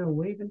feed there or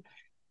weaving,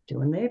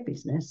 doing their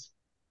business,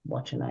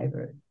 watching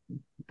over it.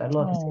 But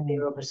like I said,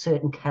 they're of a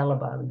certain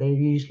calibre. They're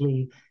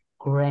usually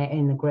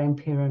in the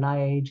grandparent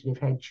age. They've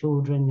had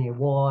children. They're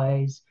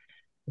wise.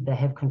 They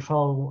have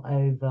control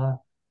over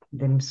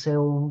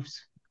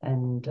themselves,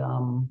 and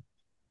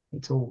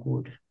it's all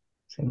good.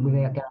 So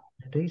without going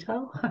into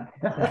detail.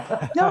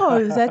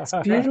 No, that's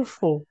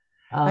beautiful.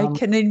 I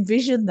can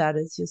envision that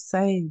as you're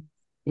saying.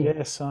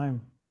 Yeah,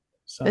 same.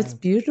 It's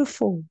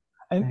beautiful.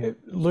 And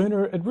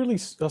Luna, it really,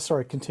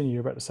 sorry, continue. You're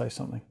about to say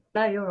something.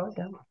 No, you're right,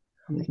 go.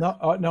 No,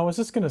 I was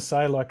just going to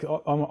say, like,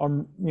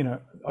 I'm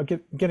I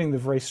getting the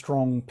very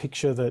strong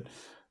picture that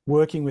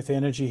working with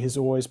energy has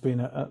always been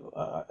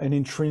an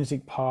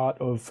intrinsic part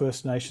of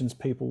First Nations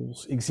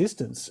people's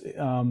existence,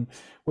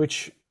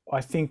 which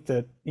I think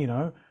that,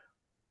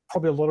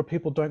 probably a lot of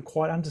people don't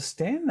quite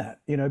understand that,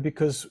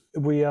 because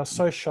we are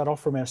so shut off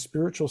from our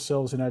spiritual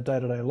selves in our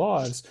day-to-day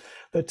lives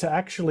that to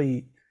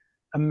actually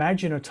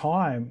imagine a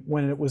time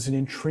when it was an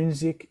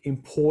intrinsic,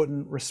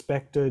 important,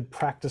 respected,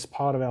 practiced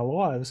part of our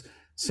lives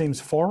seems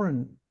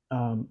foreign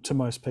to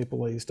most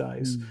people these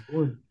days.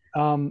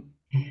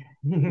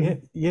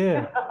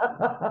 Yeah.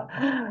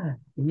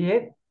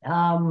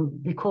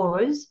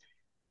 Because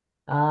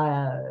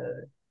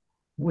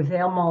with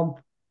our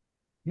mob,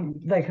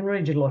 they can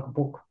read you like a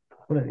book.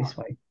 Put it this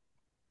way,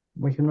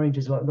 we can read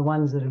just like the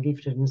ones that are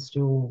gifted and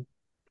still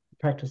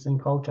practicing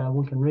culture.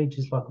 We can read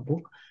just like a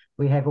book.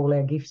 We have all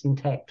our gifts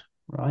intact,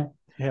 right?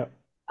 Yeah.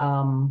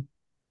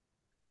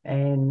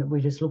 And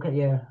we just look at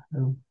you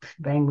and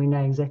bang, we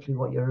know exactly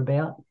what you're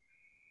about.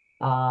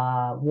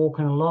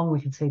 Walking along, we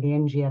can see the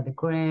energy of the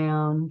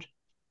ground.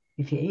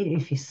 If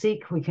you're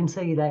sick, we can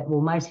see that.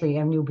 Well, mostly,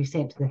 and you'll be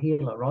sent to the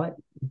healer, right?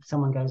 If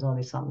someone goes, oh,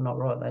 there's something not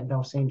right,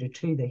 they'll send you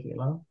to the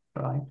healer,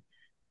 right?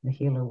 The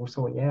healer will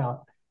sort you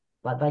out.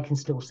 But they can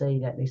still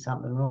see that there's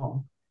something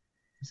wrong.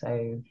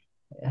 So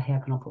how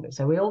can I put it?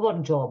 So we all got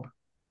a job.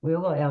 We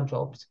all got our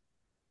jobs.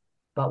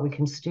 But we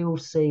can still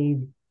see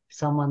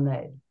someone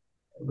that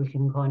we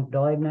can kind of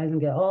diagnose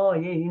and go, oh,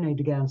 yeah, you need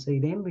to go and see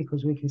them,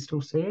 because we can still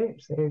see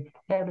it. So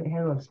how do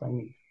I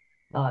explain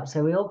it?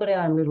 So we all got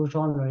our own little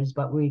genres,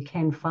 but we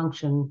can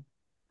function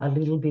a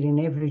little bit in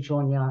every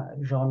genre,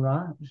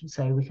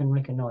 so we can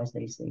recognise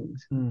these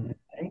things.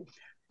 Okay?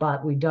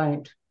 But I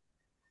don't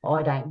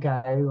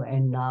go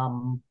and,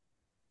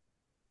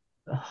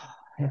 how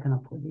can I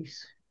put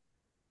this?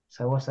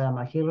 So I say I'm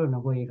a healer and a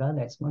weaver,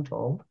 that's my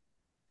job.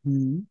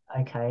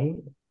 Okay,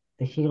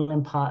 the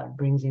healing part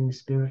brings in the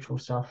spiritual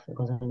stuff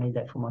because I need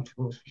that for my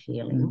tools for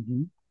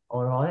healing.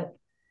 All right,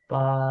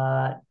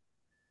 but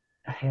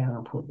how can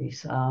I put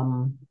this?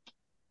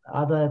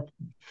 Other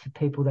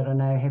people that I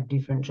know have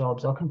different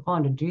jobs. I can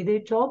kind of do their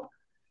job,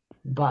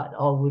 but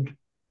I would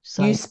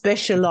say you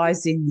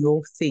specialise in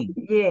your thing.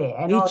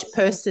 Yeah, and each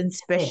person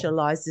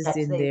specialises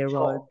in their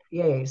role.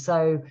 Yeah,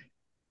 so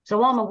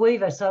I'm a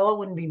weaver, so I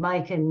wouldn't be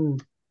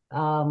making.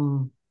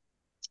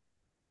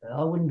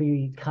 I wouldn't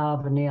be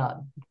carving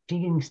out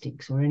digging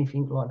sticks or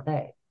anything like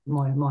that.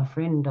 My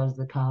friend does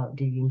the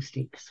digging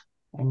sticks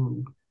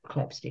and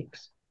clap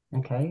sticks.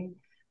 Okay,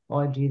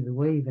 I do the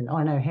weave, and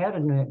I know how to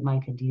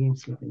make a digging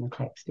stick and a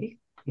clap stick.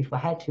 If I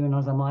had to, and I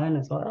was on my own,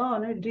 it's like, oh, I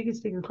need a digging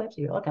stick and a clap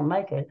stick. I can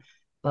make it,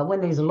 but when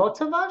there's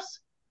lots of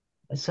us,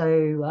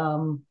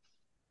 so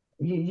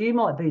you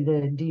might be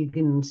the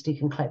digging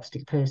stick and clap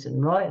stick person,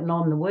 right? And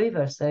I'm the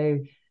weaver, so.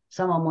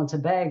 Someone wants a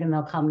bag and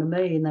they'll come to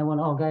me and they want,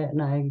 go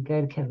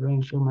to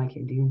Katarina, she'll make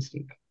you a digging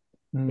stick.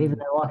 Even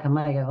though I can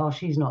make it,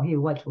 she's not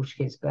here, wait till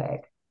she gets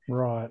back.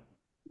 Right.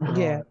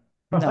 Yeah.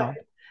 Right. No.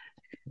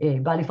 Yeah,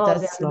 but if I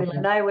was out in the middle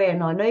of nowhere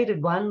and I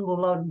needed one,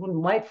 well, I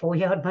wouldn't wait for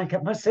you, I'd make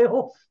it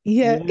myself.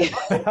 Yeah. Yeah,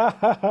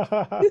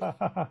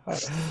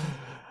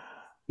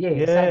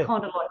 so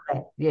kind of like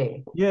that, yeah.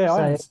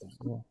 Yeah,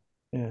 so,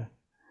 yeah.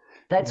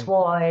 That's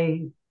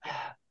why...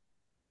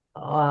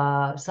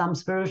 some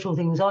spiritual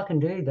things I can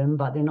do them,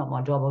 but they're not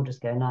my job. I'll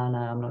just go, no,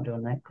 I'm not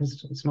doing that,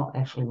 because it's not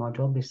actually my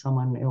job. There's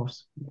someone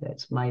else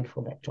that's made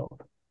for that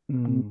job.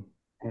 And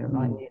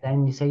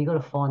so you got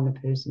to find the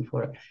person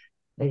for it.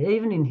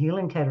 Even in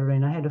healing,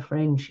 Katarina, I had a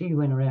friend, she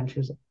went around, she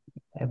was an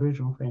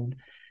Aboriginal friend.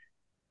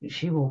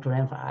 She walked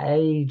around for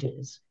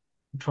ages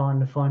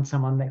trying to find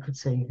someone that could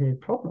see her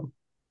problem.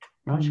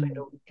 Right? She had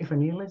all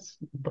different healers,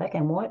 black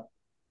and white,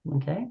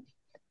 okay?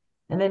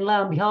 And then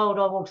lo and behold,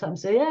 I walked up and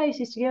said, hey,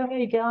 Sister Gail, how are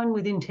you going?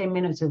 Within 10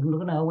 minutes of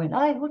looking at her, I went,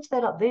 hey, what's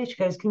that up there? She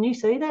goes, can you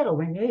see that? I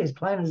went, yeah, it's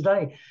plain as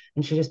day.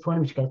 And she just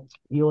pointed me, she goes,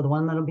 you're the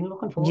one that I've been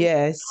looking for.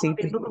 Yeah, I've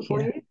been looking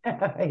for you.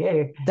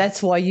 Yeah.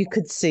 That's why you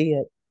could see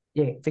it.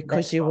 Yeah.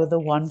 Because you were the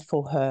one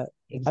for her.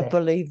 Exactly. I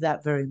believe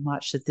that very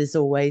much, that there's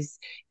always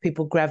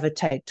people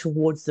gravitate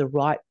towards the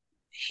right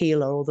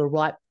healer or the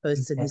right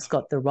person who's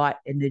got the right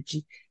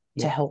energy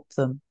to help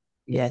them.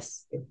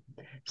 Yes.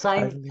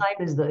 Same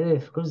as the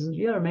earth, because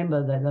you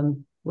remember that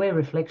we're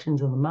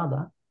reflections of the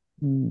mother.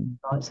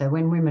 Right? So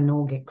when women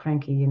all get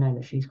cranky, you know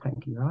that she's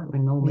cranky, right?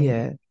 When all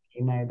men,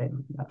 you know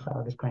that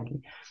father's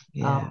cranky.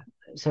 Yeah.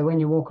 So when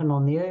you're walking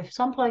on the earth,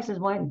 some places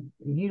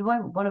you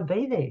won't want to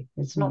be there.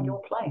 It's not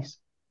your place.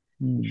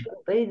 You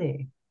shouldn't be there.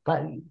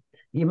 But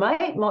your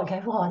mate might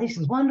go, oh, this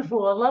is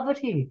wonderful. I love it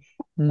here.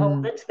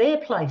 Oh, that's their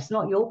place,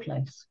 not your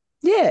place.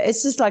 Yeah,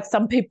 it's just like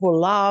some people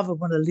love and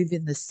want to live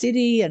in the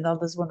city and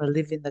others want to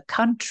live in the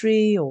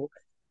country, or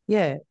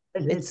we're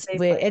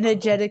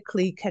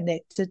energetically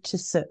connected to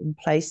certain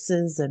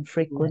places and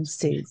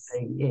frequencies.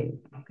 Yeah,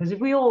 because if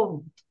we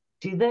all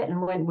do that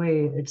and went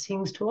where it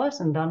sings to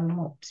us and done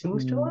what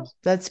sings to us.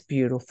 That's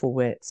beautiful,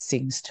 where it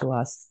sings to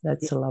us.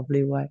 That's a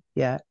lovely way,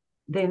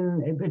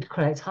 then it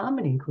creates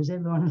harmony because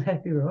everyone's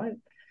happy, right?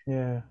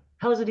 Yeah.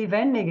 Positive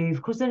and negative,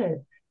 because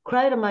then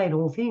Creator made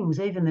all things,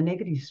 even the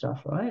negative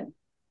stuff, right?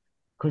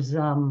 Because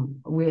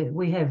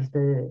we have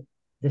the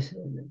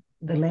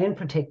land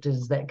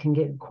protectors that can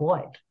get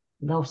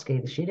they'll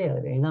scare the shit out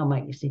of you and they'll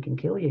make you sick and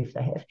kill you if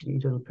they have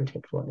to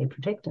protect what they're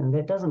protecting.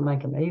 That doesn't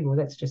make them evil.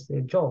 That's just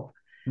their job.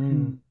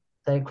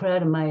 So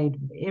Creator made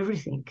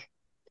everything.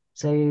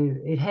 So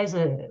it has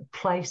a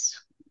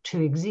place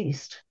to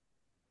exist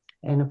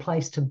and a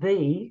place to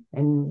be,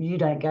 and you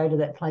don't go to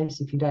that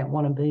place if you don't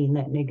want to be in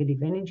that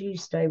negative energy. You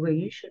stay where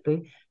you should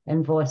be,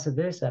 and vice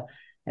versa.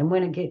 And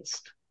when it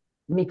gets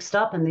mixed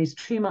up and there's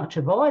too much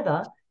of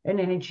either,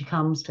 an energy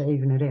comes to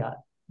even it out,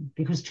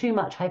 because too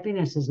much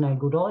happiness is no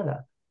good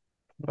either.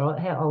 Right?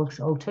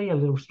 I'll tell you a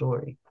little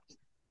story.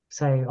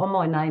 So on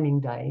my naming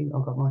day,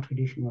 I've got my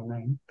traditional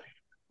name.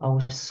 I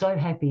was so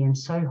happy and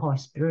so high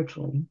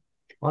spiritually.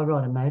 I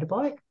ride a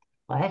motorbike.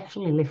 I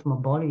actually left my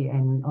body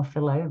and I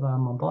fell over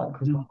on my bike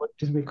because my bike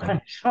just went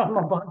crash on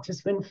my bike,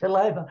 just went fell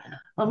over.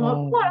 I'm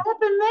like, what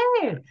happened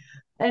there?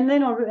 And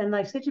then and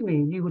they said to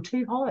me, you were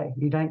too high.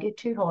 You don't get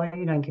too high,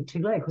 you don't get too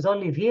low, because I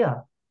live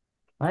here.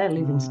 I don't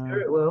live in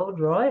spirit world,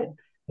 right?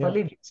 If I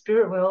lived in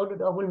spirit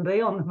world, I wouldn't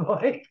be on the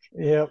bike.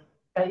 Yep.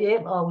 I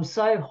was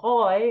so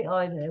high,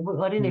 I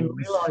didn't even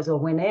realise I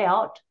went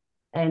out.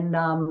 And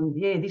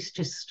this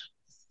just,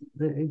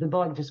 the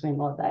bike just went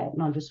like that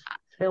and I just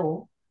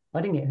fell. I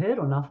didn't get hurt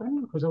or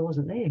nothing because I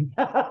wasn't there.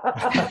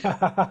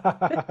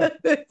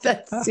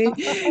 That's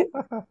it.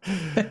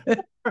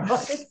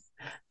 Right?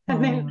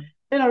 And then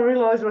I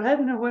realised what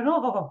happened and went,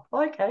 oh,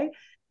 okay.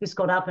 Just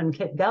got up and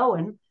kept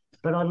going.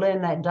 But I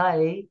learned that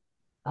day,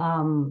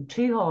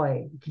 too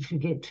high, if you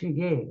get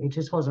it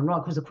just wasn't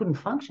right because I couldn't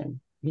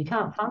function. You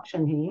can't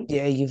function here.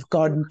 Yeah, you've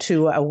gone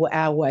too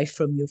our way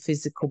from your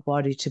physical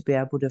body to be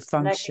able to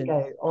function. And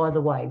that can go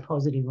either way,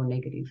 positive or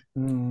negative.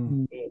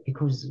 Yeah,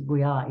 because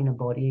we are in a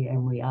body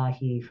and we are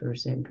here for a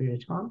certain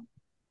period of time.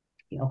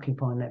 You're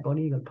occupying that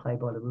body, you've got to play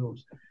by the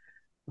rules.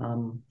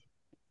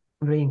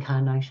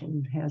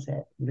 Reincarnation, how's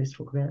that? Let's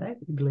talk about that.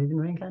 You believe in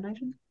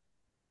reincarnation?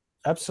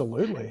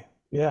 Absolutely.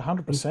 Yeah,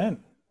 100%.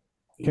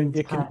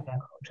 It's part of our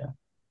culture.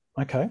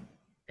 Okay.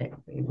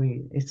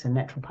 It's a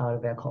natural part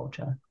of our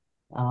culture.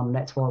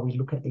 That's why we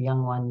look at the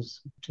young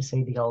ones to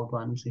see the old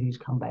ones who's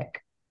come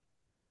back.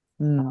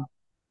 And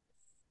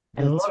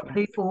a lot of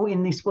people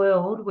in this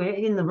world were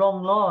in the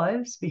wrong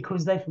lives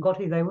because they forgot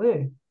who they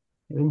were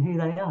and who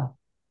they are.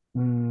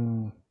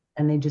 And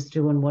they're just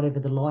doing whatever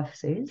the life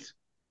says.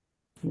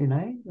 You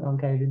know,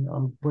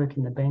 I'm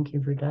working the bank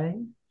every day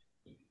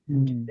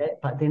and do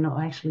that, but they're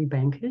not actually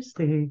bankers.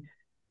 They're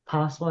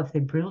past life,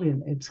 they're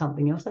brilliant. It's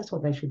something else. That's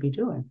what they should be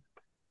doing,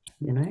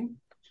 you know.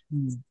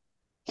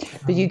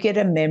 But you get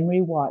a memory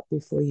wipe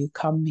before you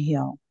come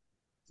here.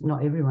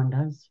 Not everyone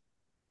does.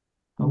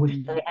 I wish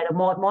they had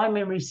my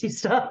memory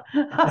sister.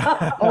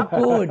 Oh,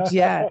 good,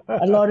 yeah.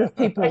 A lot of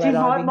people that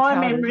I've my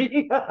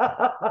memory.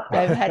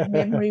 They've had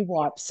memory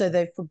wipes, so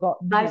they've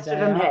forgotten. Most of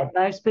them have.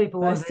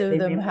 Most of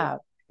them have.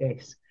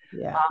 Yes.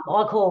 Yeah.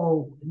 I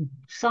call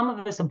some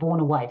of us are born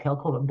awake. I'll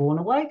call it born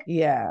awake.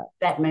 Yeah.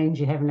 That means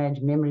you haven't had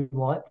your memory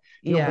wiped.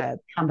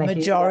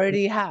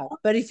 Majority have.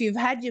 But if you've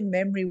had your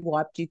memory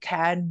wiped, you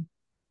can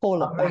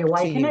call it back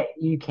reawaken to you. It.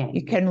 You can.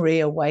 You can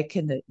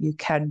reawaken it. You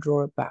can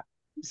draw it back.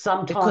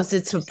 Sometimes because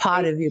it's a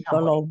part of you,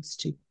 belongs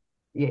to you.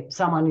 Yeah,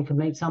 someone who can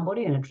meet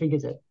somebody and it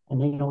triggers it, and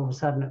then all of a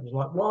sudden it was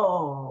like,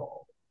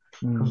 whoa,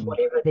 because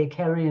whatever they're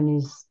carrying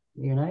is,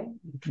 you know,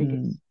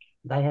 triggers.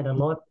 They had a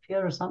life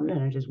fear or something,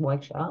 and it just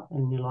wakes you up,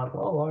 and you're like,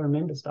 whoa, I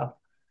remember stuff.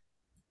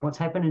 What's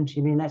happening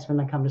to me? And that's when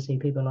they come to see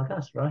people like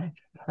us, right?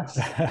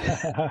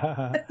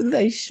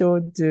 They sure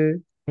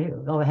do. Yeah,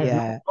 I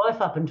had my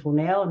life up until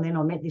now, and then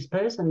I met this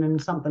person,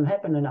 and something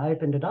happened, and it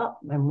opened it up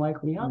and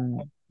woke me up.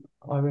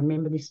 I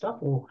remember this stuff,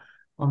 or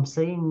I'm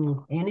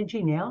seeing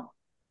energy now.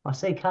 I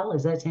see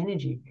colours, that's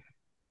energy,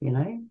 you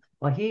know.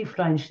 I hear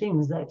strange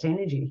things, that's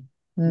energy.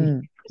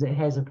 Because it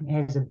has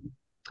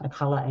a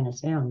colour and a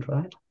sound,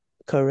 right?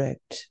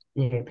 Correct.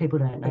 Yeah, people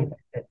don't know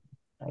that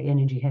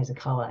energy has a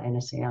colour and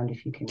a sound,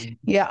 if you can.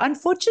 Yeah,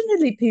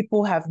 unfortunately,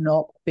 people have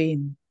not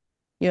been,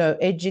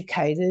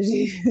 educated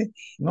in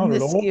Not the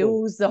at all.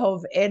 skills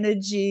of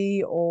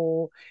energy,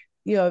 or,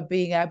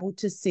 being able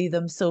to see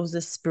themselves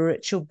as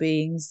spiritual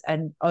beings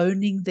and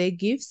owning their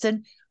gifts.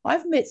 And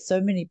I've met so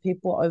many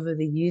people over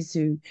the years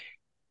who,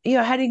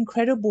 had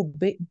incredible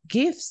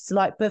gifts,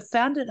 but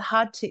found it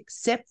hard to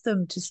accept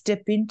them, to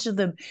step into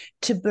them,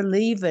 to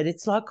believe it.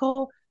 It's like,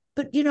 oh,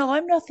 but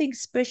I'm nothing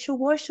special.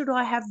 Why should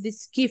I have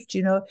this gift?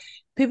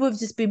 People have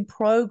just been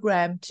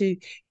programmed to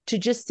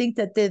just think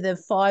that they're the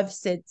five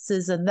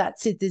senses and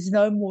that's it. There's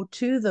no more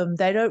to them.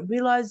 They don't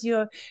realize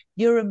you're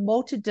a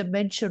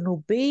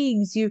multidimensional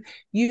beings.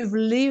 You've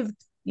lived,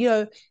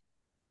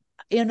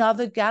 in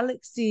other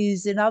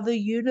galaxies, in other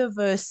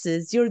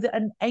universes. You're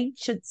an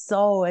ancient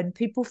soul, and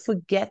people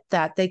forget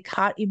that. They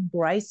can't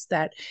embrace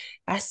that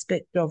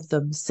aspect of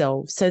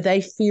themselves. So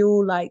they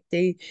feel like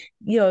there's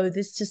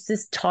just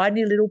this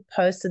tiny little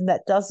person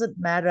that doesn't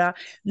matter,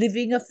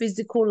 living a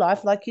physical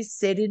life, like you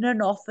said, in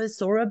an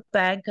office or a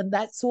bank, and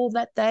that's all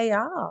that they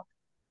are.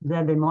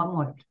 They're their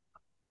mind.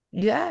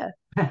 Yeah.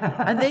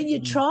 And then you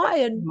try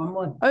and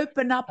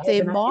open up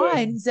their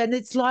minds, and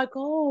it's like,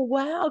 oh,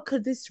 wow,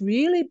 could this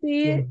really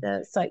be it?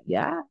 It's like,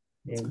 yeah.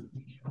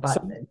 But,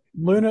 so,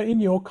 Luna,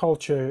 in your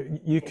culture,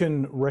 you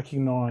can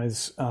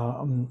recognise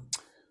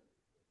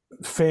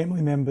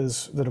family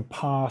members that have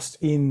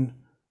passed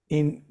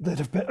that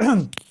have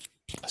been,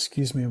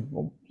 excuse me,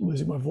 I'm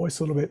losing my voice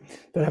a little bit,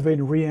 that have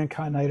been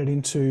reincarnated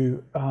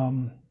into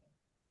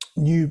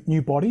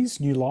new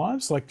bodies, new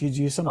lives. Like, did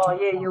you sometimes? Oh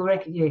yeah, you'll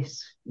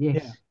yes.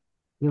 Yeah.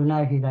 You'll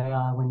know who they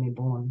are when they're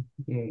born.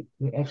 Yeah,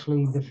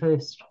 actually, the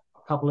first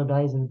couple of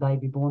days of the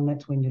baby born,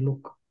 that's when you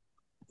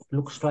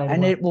look straight away.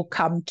 And it will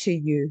come to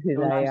you who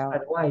they are.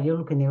 Straight away. You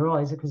look in their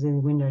eyes because they're the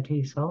window to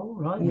your soul,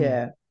 right?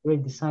 Yeah. You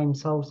read the same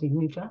soul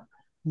signature.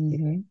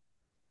 Mm-hmm.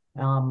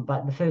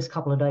 But the first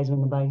couple of days when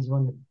the baby's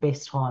born, the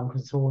best time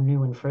because it's all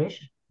new and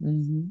fresh.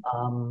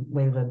 Mm-hmm.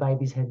 Whether the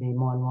baby's had their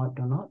mind wiped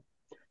or not.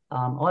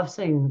 I've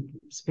seen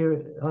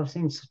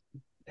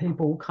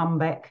people come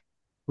back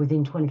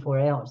within 24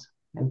 hours.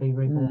 And be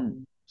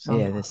reborn.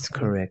 Yeah, that's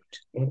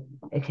correct.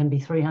 It can be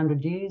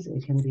 300 years.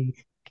 It can be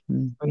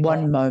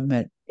one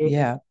moment.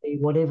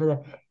 Whatever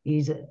that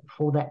is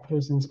for that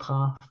person's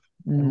path,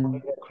 and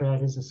whatever the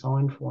Creator's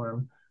assigned for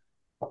them.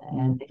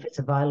 And if it's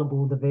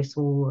available, the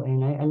vessel,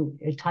 and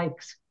it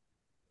takes,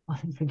 I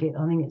think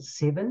it's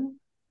seven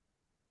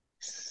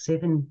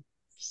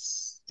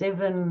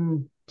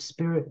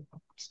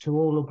spirits to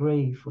all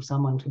agree for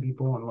someone to be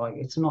born. Like,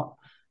 it's not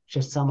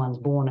just someone's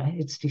born;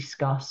 it's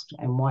discussed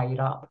and weighed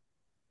up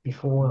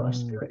before a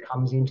spirit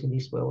comes into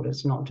this world.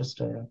 It's not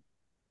just a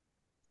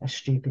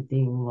stupid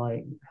thing.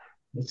 Like,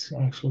 it's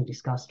actually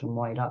discussed and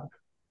weighed up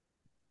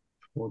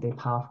for their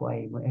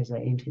pathway as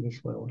they enter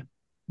this world.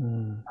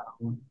 And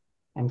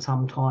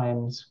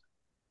sometimes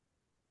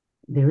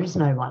there is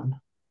no one.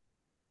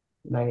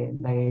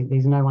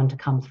 There's no one to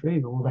come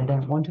through, or they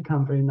don't want to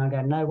come through, and they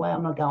go, no way,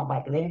 I'm not going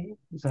back there.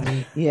 So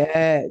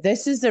yeah,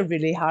 this is a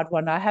really hard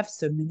one. I have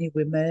so many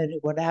women who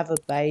want to have a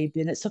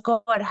baby, and it's like,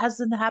 oh, it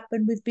hasn't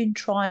happened. We've been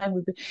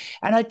trying,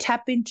 and I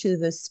tap into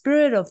the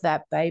spirit of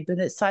that babe,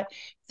 and it's like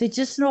they're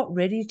just not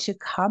ready to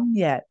come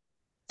yet.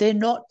 They're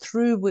not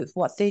through with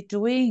what they're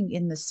doing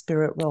in the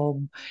spirit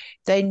realm.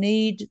 They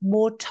need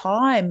more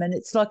time. And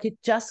it's like, it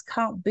just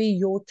can't be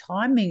your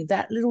timing.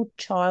 That little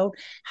child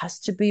has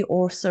to be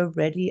also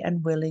ready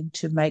and willing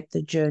to make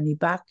the journey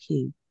back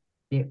here.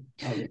 Yeah.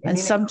 And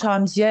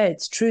sometimes,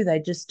 it's true. They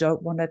just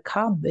don't want to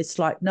come. It's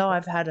like, no,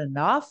 I've had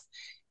enough.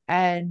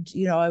 And,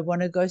 I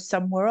want to go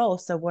somewhere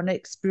else. I want to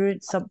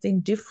experience something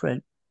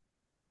different.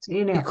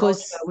 In our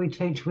culture, we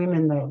teach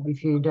women that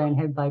if you don't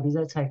have babies,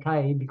 that's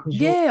okay, because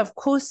of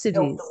course it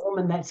is. The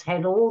woman that's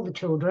had all the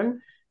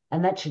children,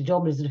 and that's your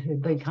job, is to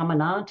become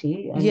an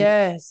auntie. And,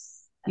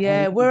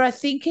 where I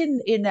think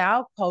in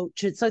our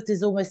culture, it's like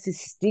there's almost this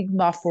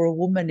stigma for a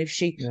woman if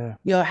she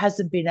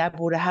hasn't been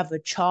able to have a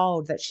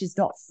child, that she's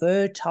not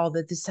fertile,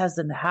 that this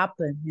hasn't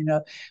happened,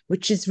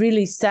 which is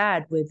really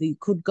sad, whether you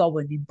could go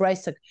and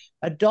embrace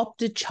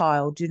adopt a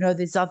child.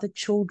 There's other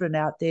children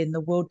out there in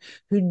the world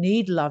who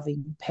need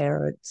loving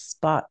parents.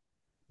 But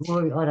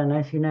well, I don't know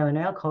if you know, in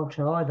our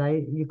culture either,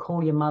 you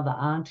call your mother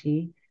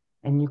auntie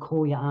and you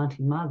call your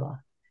auntie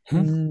mother.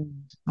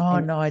 Oh,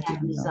 no, I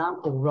didn't know.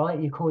 Uncle, right?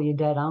 You call your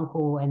dad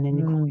uncle, and then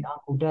you call your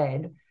uncle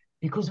dad,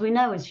 because we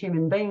know as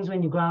human beings,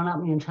 when you're growing up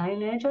and you're a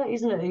teenager,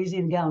 isn't it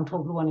easy to go and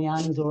talk to one of your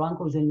aunties or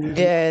uncles? And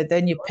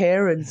then your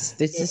parents.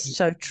 This is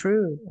so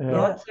true.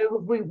 Right? So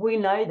we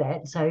know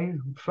that. So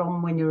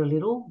from when you're a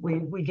little,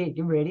 we get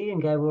you ready and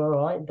go, well,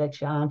 all right,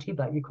 that's your auntie,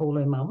 but you call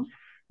her mum.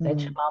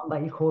 That's your mum,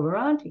 but you call her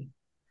auntie.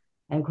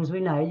 And because we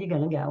know you're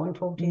going to go and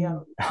talk to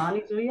your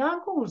aunties or your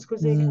uncles,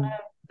 because they're going to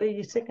be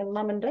your second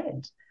mum and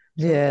dads.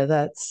 Yeah,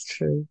 that's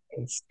true.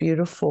 It's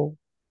beautiful.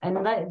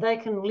 and they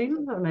can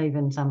live them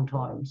even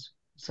sometimes.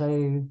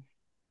 So.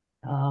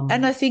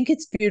 And I think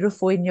it's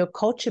beautiful in your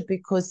culture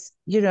because,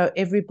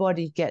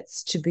 everybody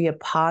gets to be a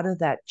part of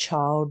that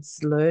child's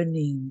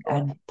learning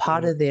and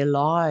part of their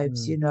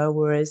lives,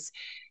 whereas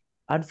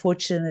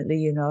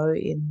unfortunately,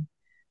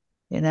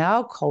 in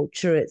our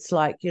culture, it's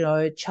like,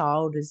 a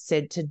child is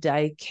sent to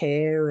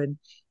daycare and,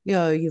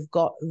 you've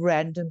got a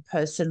random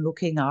person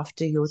looking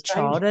after your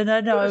child. And I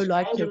know,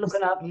 like, you're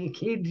looking after your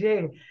kids,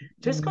 yeah.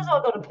 Just because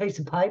I got a piece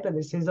of paper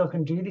that says I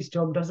can do this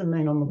job doesn't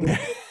mean I'm a good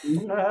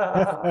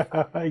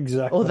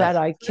exactly. Or that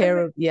I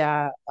care.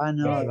 Yeah, I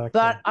know. Exactly.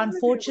 But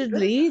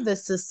unfortunately, the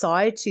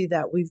society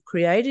that we've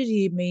created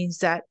here means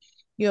that,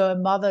 a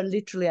mother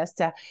literally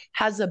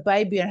has a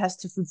baby and has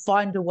to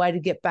find a way to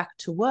get back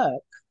to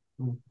work.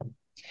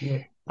 Yeah.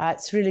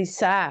 It's really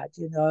sad,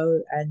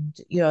 and,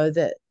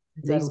 that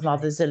these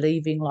mothers are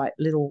leaving like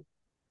little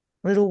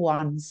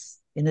ones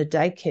in a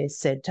daycare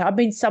center. I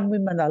mean, some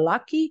women are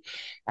lucky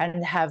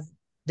and have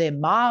their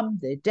mom,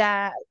 their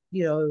dad,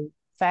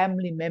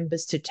 family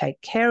members to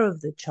take care of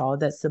the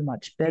child. That's a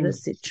much better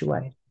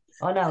situation.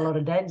 I know a lot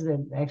of dads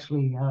that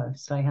actually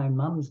stay-home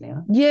mums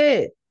now.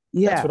 Yeah.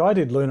 That's what I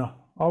did, Luna.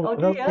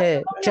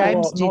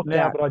 James did not that.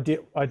 Now, but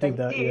I did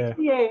that. Yeah.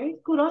 Yeah,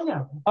 good on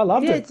you. I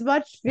loved it.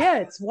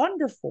 It's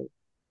wonderful.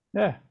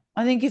 Yeah.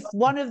 I think if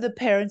one of the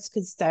parents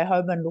could stay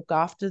home and look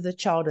after the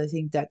child, I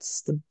think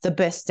that's the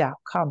best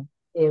outcome.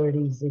 Yeah, it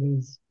is. It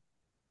is.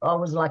 I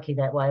was lucky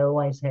that way. I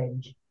always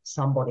had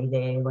somebody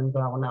there when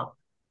growing up.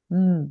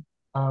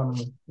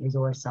 There's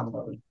always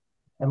somebody.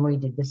 And we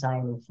did the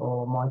same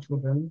for my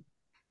children.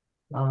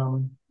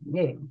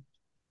 Because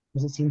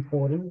it's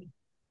important.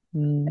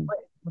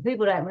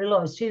 People don't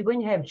realise too, when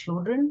you have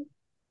children,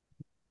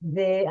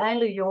 they're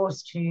only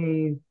yours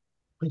to,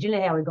 because you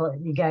know how you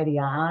go to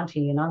your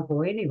auntie and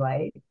uncle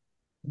anyway.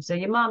 So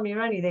your mum,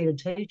 you're only there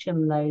to teach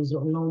them those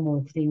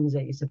normal things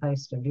that you're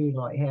supposed to do,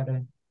 like how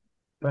to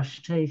brush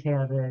your teeth,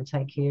 how to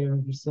take care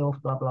of yourself,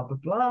 blah, blah, blah,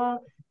 blah.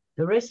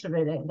 The rest of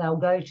it, they'll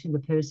go to the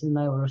person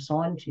they were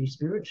assigned to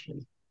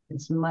spiritually.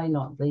 It may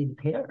not be the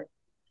parent.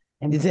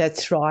 And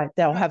that's right.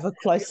 They'll have a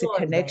closer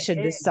connection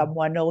to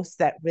someone else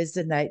that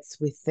resonates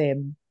with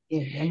them.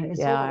 Yeah, and it's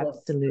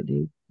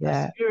absolutely.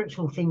 A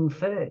spiritual thing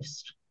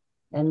first.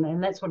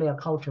 And that's what our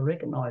culture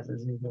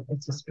recognises, is that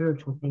it's a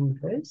spiritual thing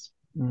first.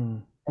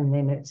 And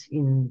then it's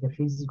in the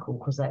physical,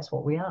 because that's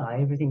what we are.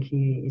 Everything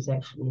here is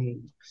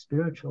actually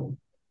spiritual.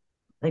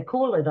 They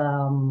call it,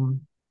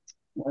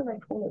 what do they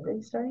call it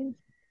these days?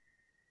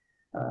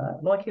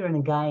 Like you're in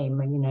a game,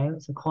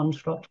 it's a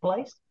construct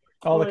place.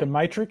 Oh, like a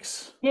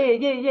matrix?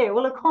 Yeah.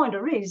 Well, it kind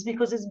of is,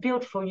 because it's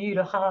built for you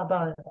to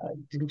harbour,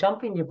 to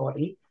jump in your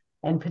body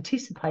and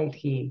participate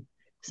here.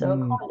 So it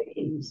kind of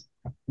is.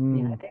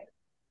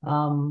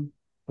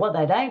 What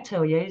they don't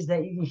tell you is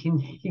that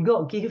you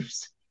got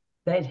gifts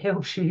that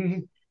helps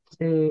you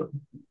to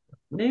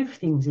move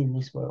things in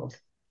this world.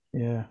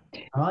 Yeah.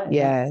 Right?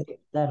 Yeah.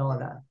 That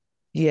either.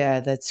 Yeah,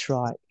 that's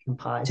right.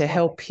 To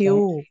help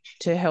heal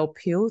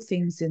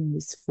things in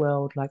this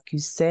world, like you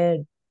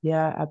said.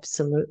 Yeah,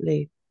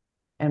 absolutely.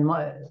 And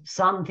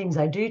some things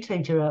they do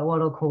teach are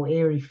what I call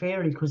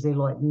airy-fairy, because they're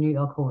like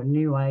I call it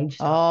new age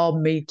stuff. Oh,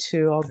 me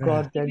too. Oh,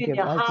 God. Don't give you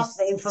half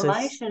the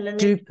information. So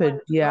stupid,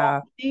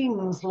 and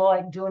things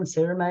like doing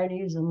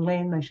ceremonies and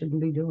land, they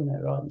shouldn't be doing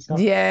it, right? And stuff.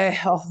 Yeah,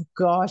 oh,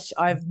 gosh,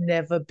 I've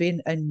never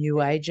been a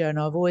new ager, and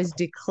I've always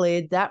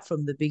declared that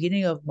from the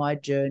beginning of my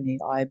journey.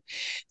 I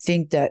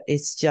think that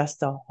it's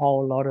just a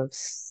whole lot of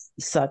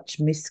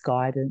such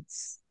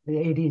misguidance.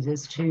 It is.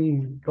 It's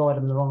to guide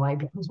them the wrong way,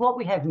 because what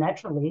we have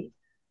naturally,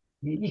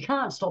 you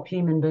can't stop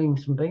human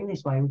beings from being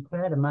this way. The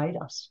Creator made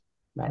us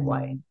that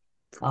way.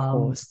 Of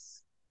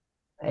course.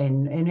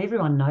 And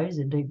everyone knows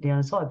it deep down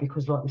inside,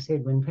 because like we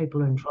said, when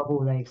people are in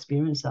trouble, they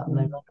experience something,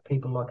 they look at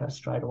people like us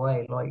straight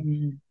away. Like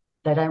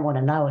they don't want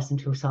to know us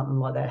until something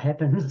like that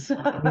happens.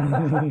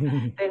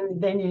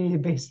 then you're your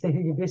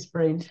best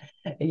friend.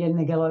 And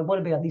they go like, what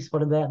about this,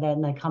 what about that?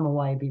 And they come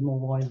away a bit more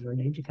wiser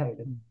and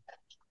educated.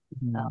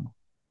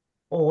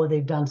 Or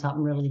they've done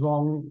something really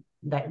wrong.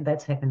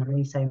 That's happened to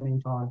me so many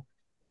times.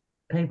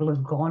 People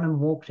have gone and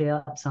walked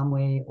out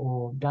somewhere,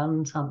 or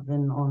done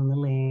something on the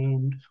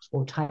land,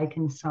 or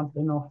taken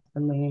something off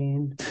the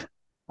land,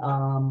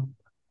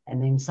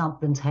 and then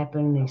something's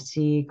happened, they're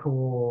sick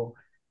or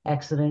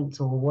accidents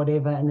or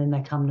whatever, and then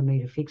they come to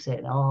me to fix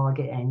it. Oh, I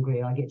get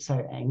angry. I get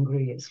so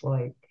angry. It's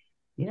like,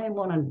 you don't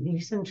want to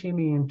listen to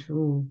me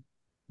until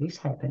this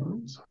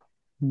happens.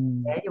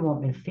 Now you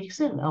want me to fix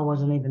it? I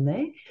wasn't even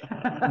there.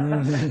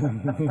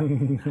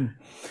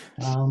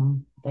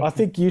 I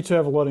think you two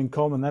have a lot in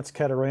common. That's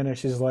Katerina.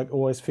 She's like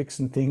always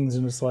fixing things,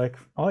 and it's like,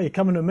 oh, you're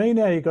coming to me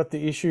now. You got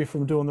the issue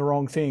from doing the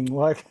wrong thing.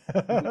 Like,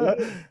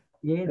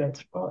 yeah,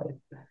 that's right.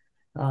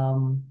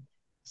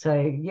 So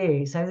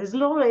there's a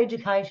lot of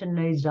education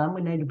needs done.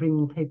 We need to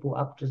bring people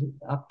up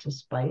to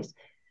space,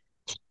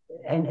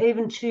 and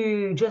even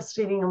to just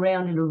sitting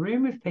around in a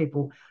room with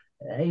people.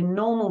 In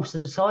normal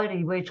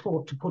society, we're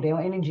taught to put our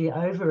energy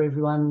over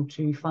everyone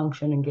to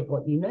function and get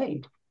what you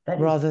need.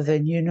 Rather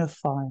than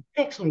unify.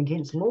 It's actually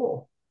against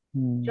law.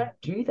 You don't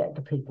do that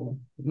to people.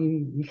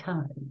 You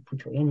can't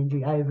put your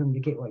energy over them to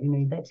get what you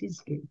need.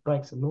 It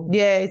breaks the law.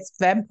 Yeah, it's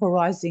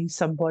vampirizing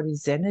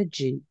somebody's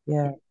energy.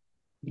 Yeah.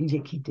 You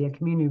get kicked out of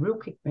community real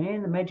quick,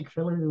 man. The magic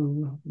fellas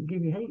will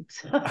give you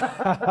heaps.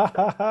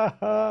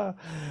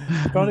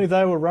 If only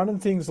they were running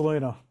things,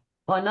 Luna.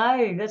 I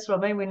know. That's what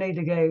I mean. We need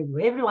to go.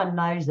 Everyone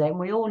knows that. And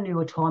we all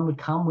knew a time would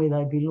come where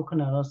they'd be looking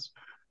at us,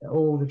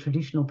 all the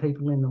traditional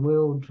people in the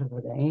world, for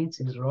the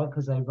answers, right?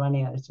 Because they run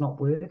out. It's not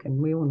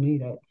working. We all knew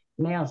that.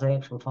 Now's the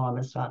actual time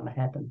it's starting to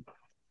happen.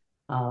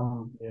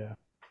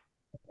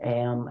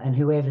 And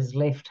whoever's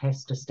left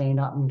has to stand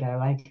up and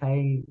go,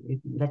 okay,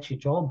 that's your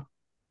job.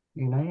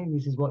 You know,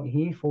 this is what you're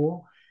here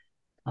for.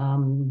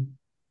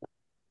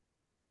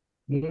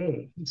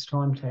 It's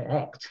time to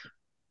act.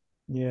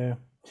 Yeah.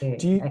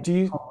 Do you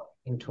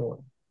been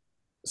taught?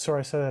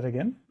 Sorry, say that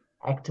again.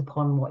 Act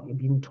upon what you've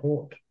been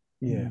taught.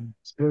 Yeah.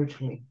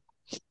 Spiritually.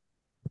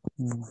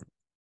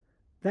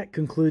 That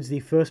concludes the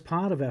first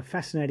part of our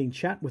fascinating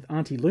chat with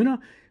Auntie Luna.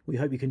 We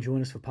hope you can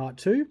join us for part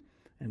 2,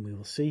 and we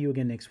will see you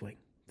again next week.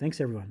 Thanks,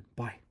 everyone.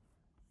 Bye.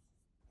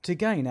 To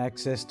gain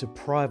access to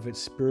private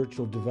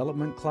spiritual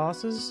development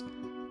classes,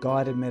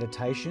 guided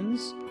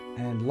meditations,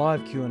 and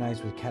live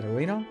Q&As with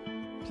Katerina,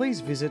 please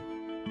visit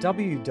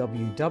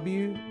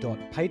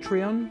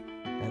www.patreon,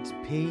 that's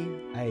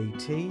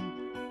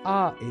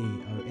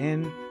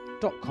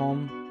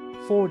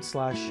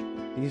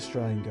patreon.com/The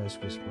Australian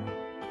Ghost Whisperer.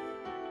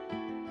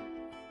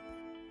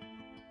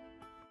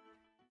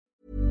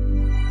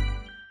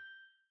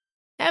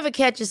 Ever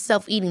catch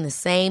yourself eating the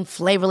same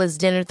flavorless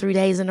dinner 3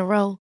 days in a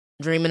row?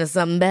 Dreaming of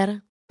something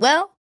better?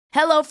 Well,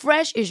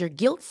 HelloFresh is your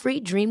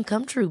guilt-free dream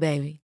come true,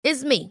 baby.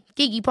 It's me,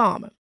 Keke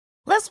Palmer.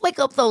 Let's wake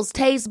up those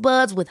taste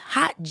buds with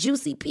hot,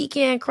 juicy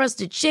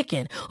pecan-crusted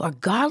chicken or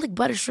garlic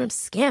butter shrimp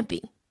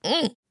scampi.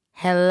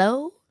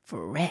 Hello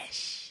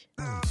Fresh.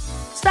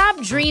 Stop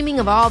dreaming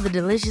of all the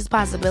delicious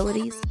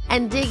possibilities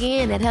and dig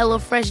in at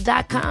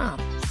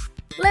HelloFresh.com.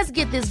 Let's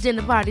get this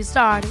dinner party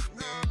started.